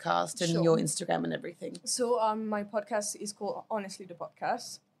your podcast and your Instagram and everything. So my podcast is called Honestly the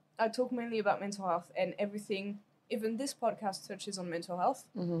Podcast. I talk mainly about mental health and everything. Even this podcast touches on mental health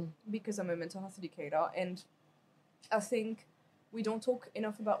because I'm a mental health educator. And I think we don't talk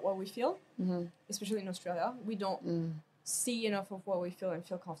enough about what we feel, especially in Australia. We don't see enough of what we feel and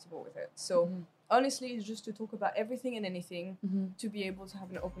feel comfortable with it. So honestly, it's just to talk about everything and anything to be able to have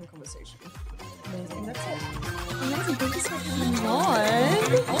an open conversation. Amazing. And that's it. Amazing. Thank you so much for coming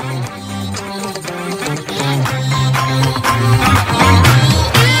on.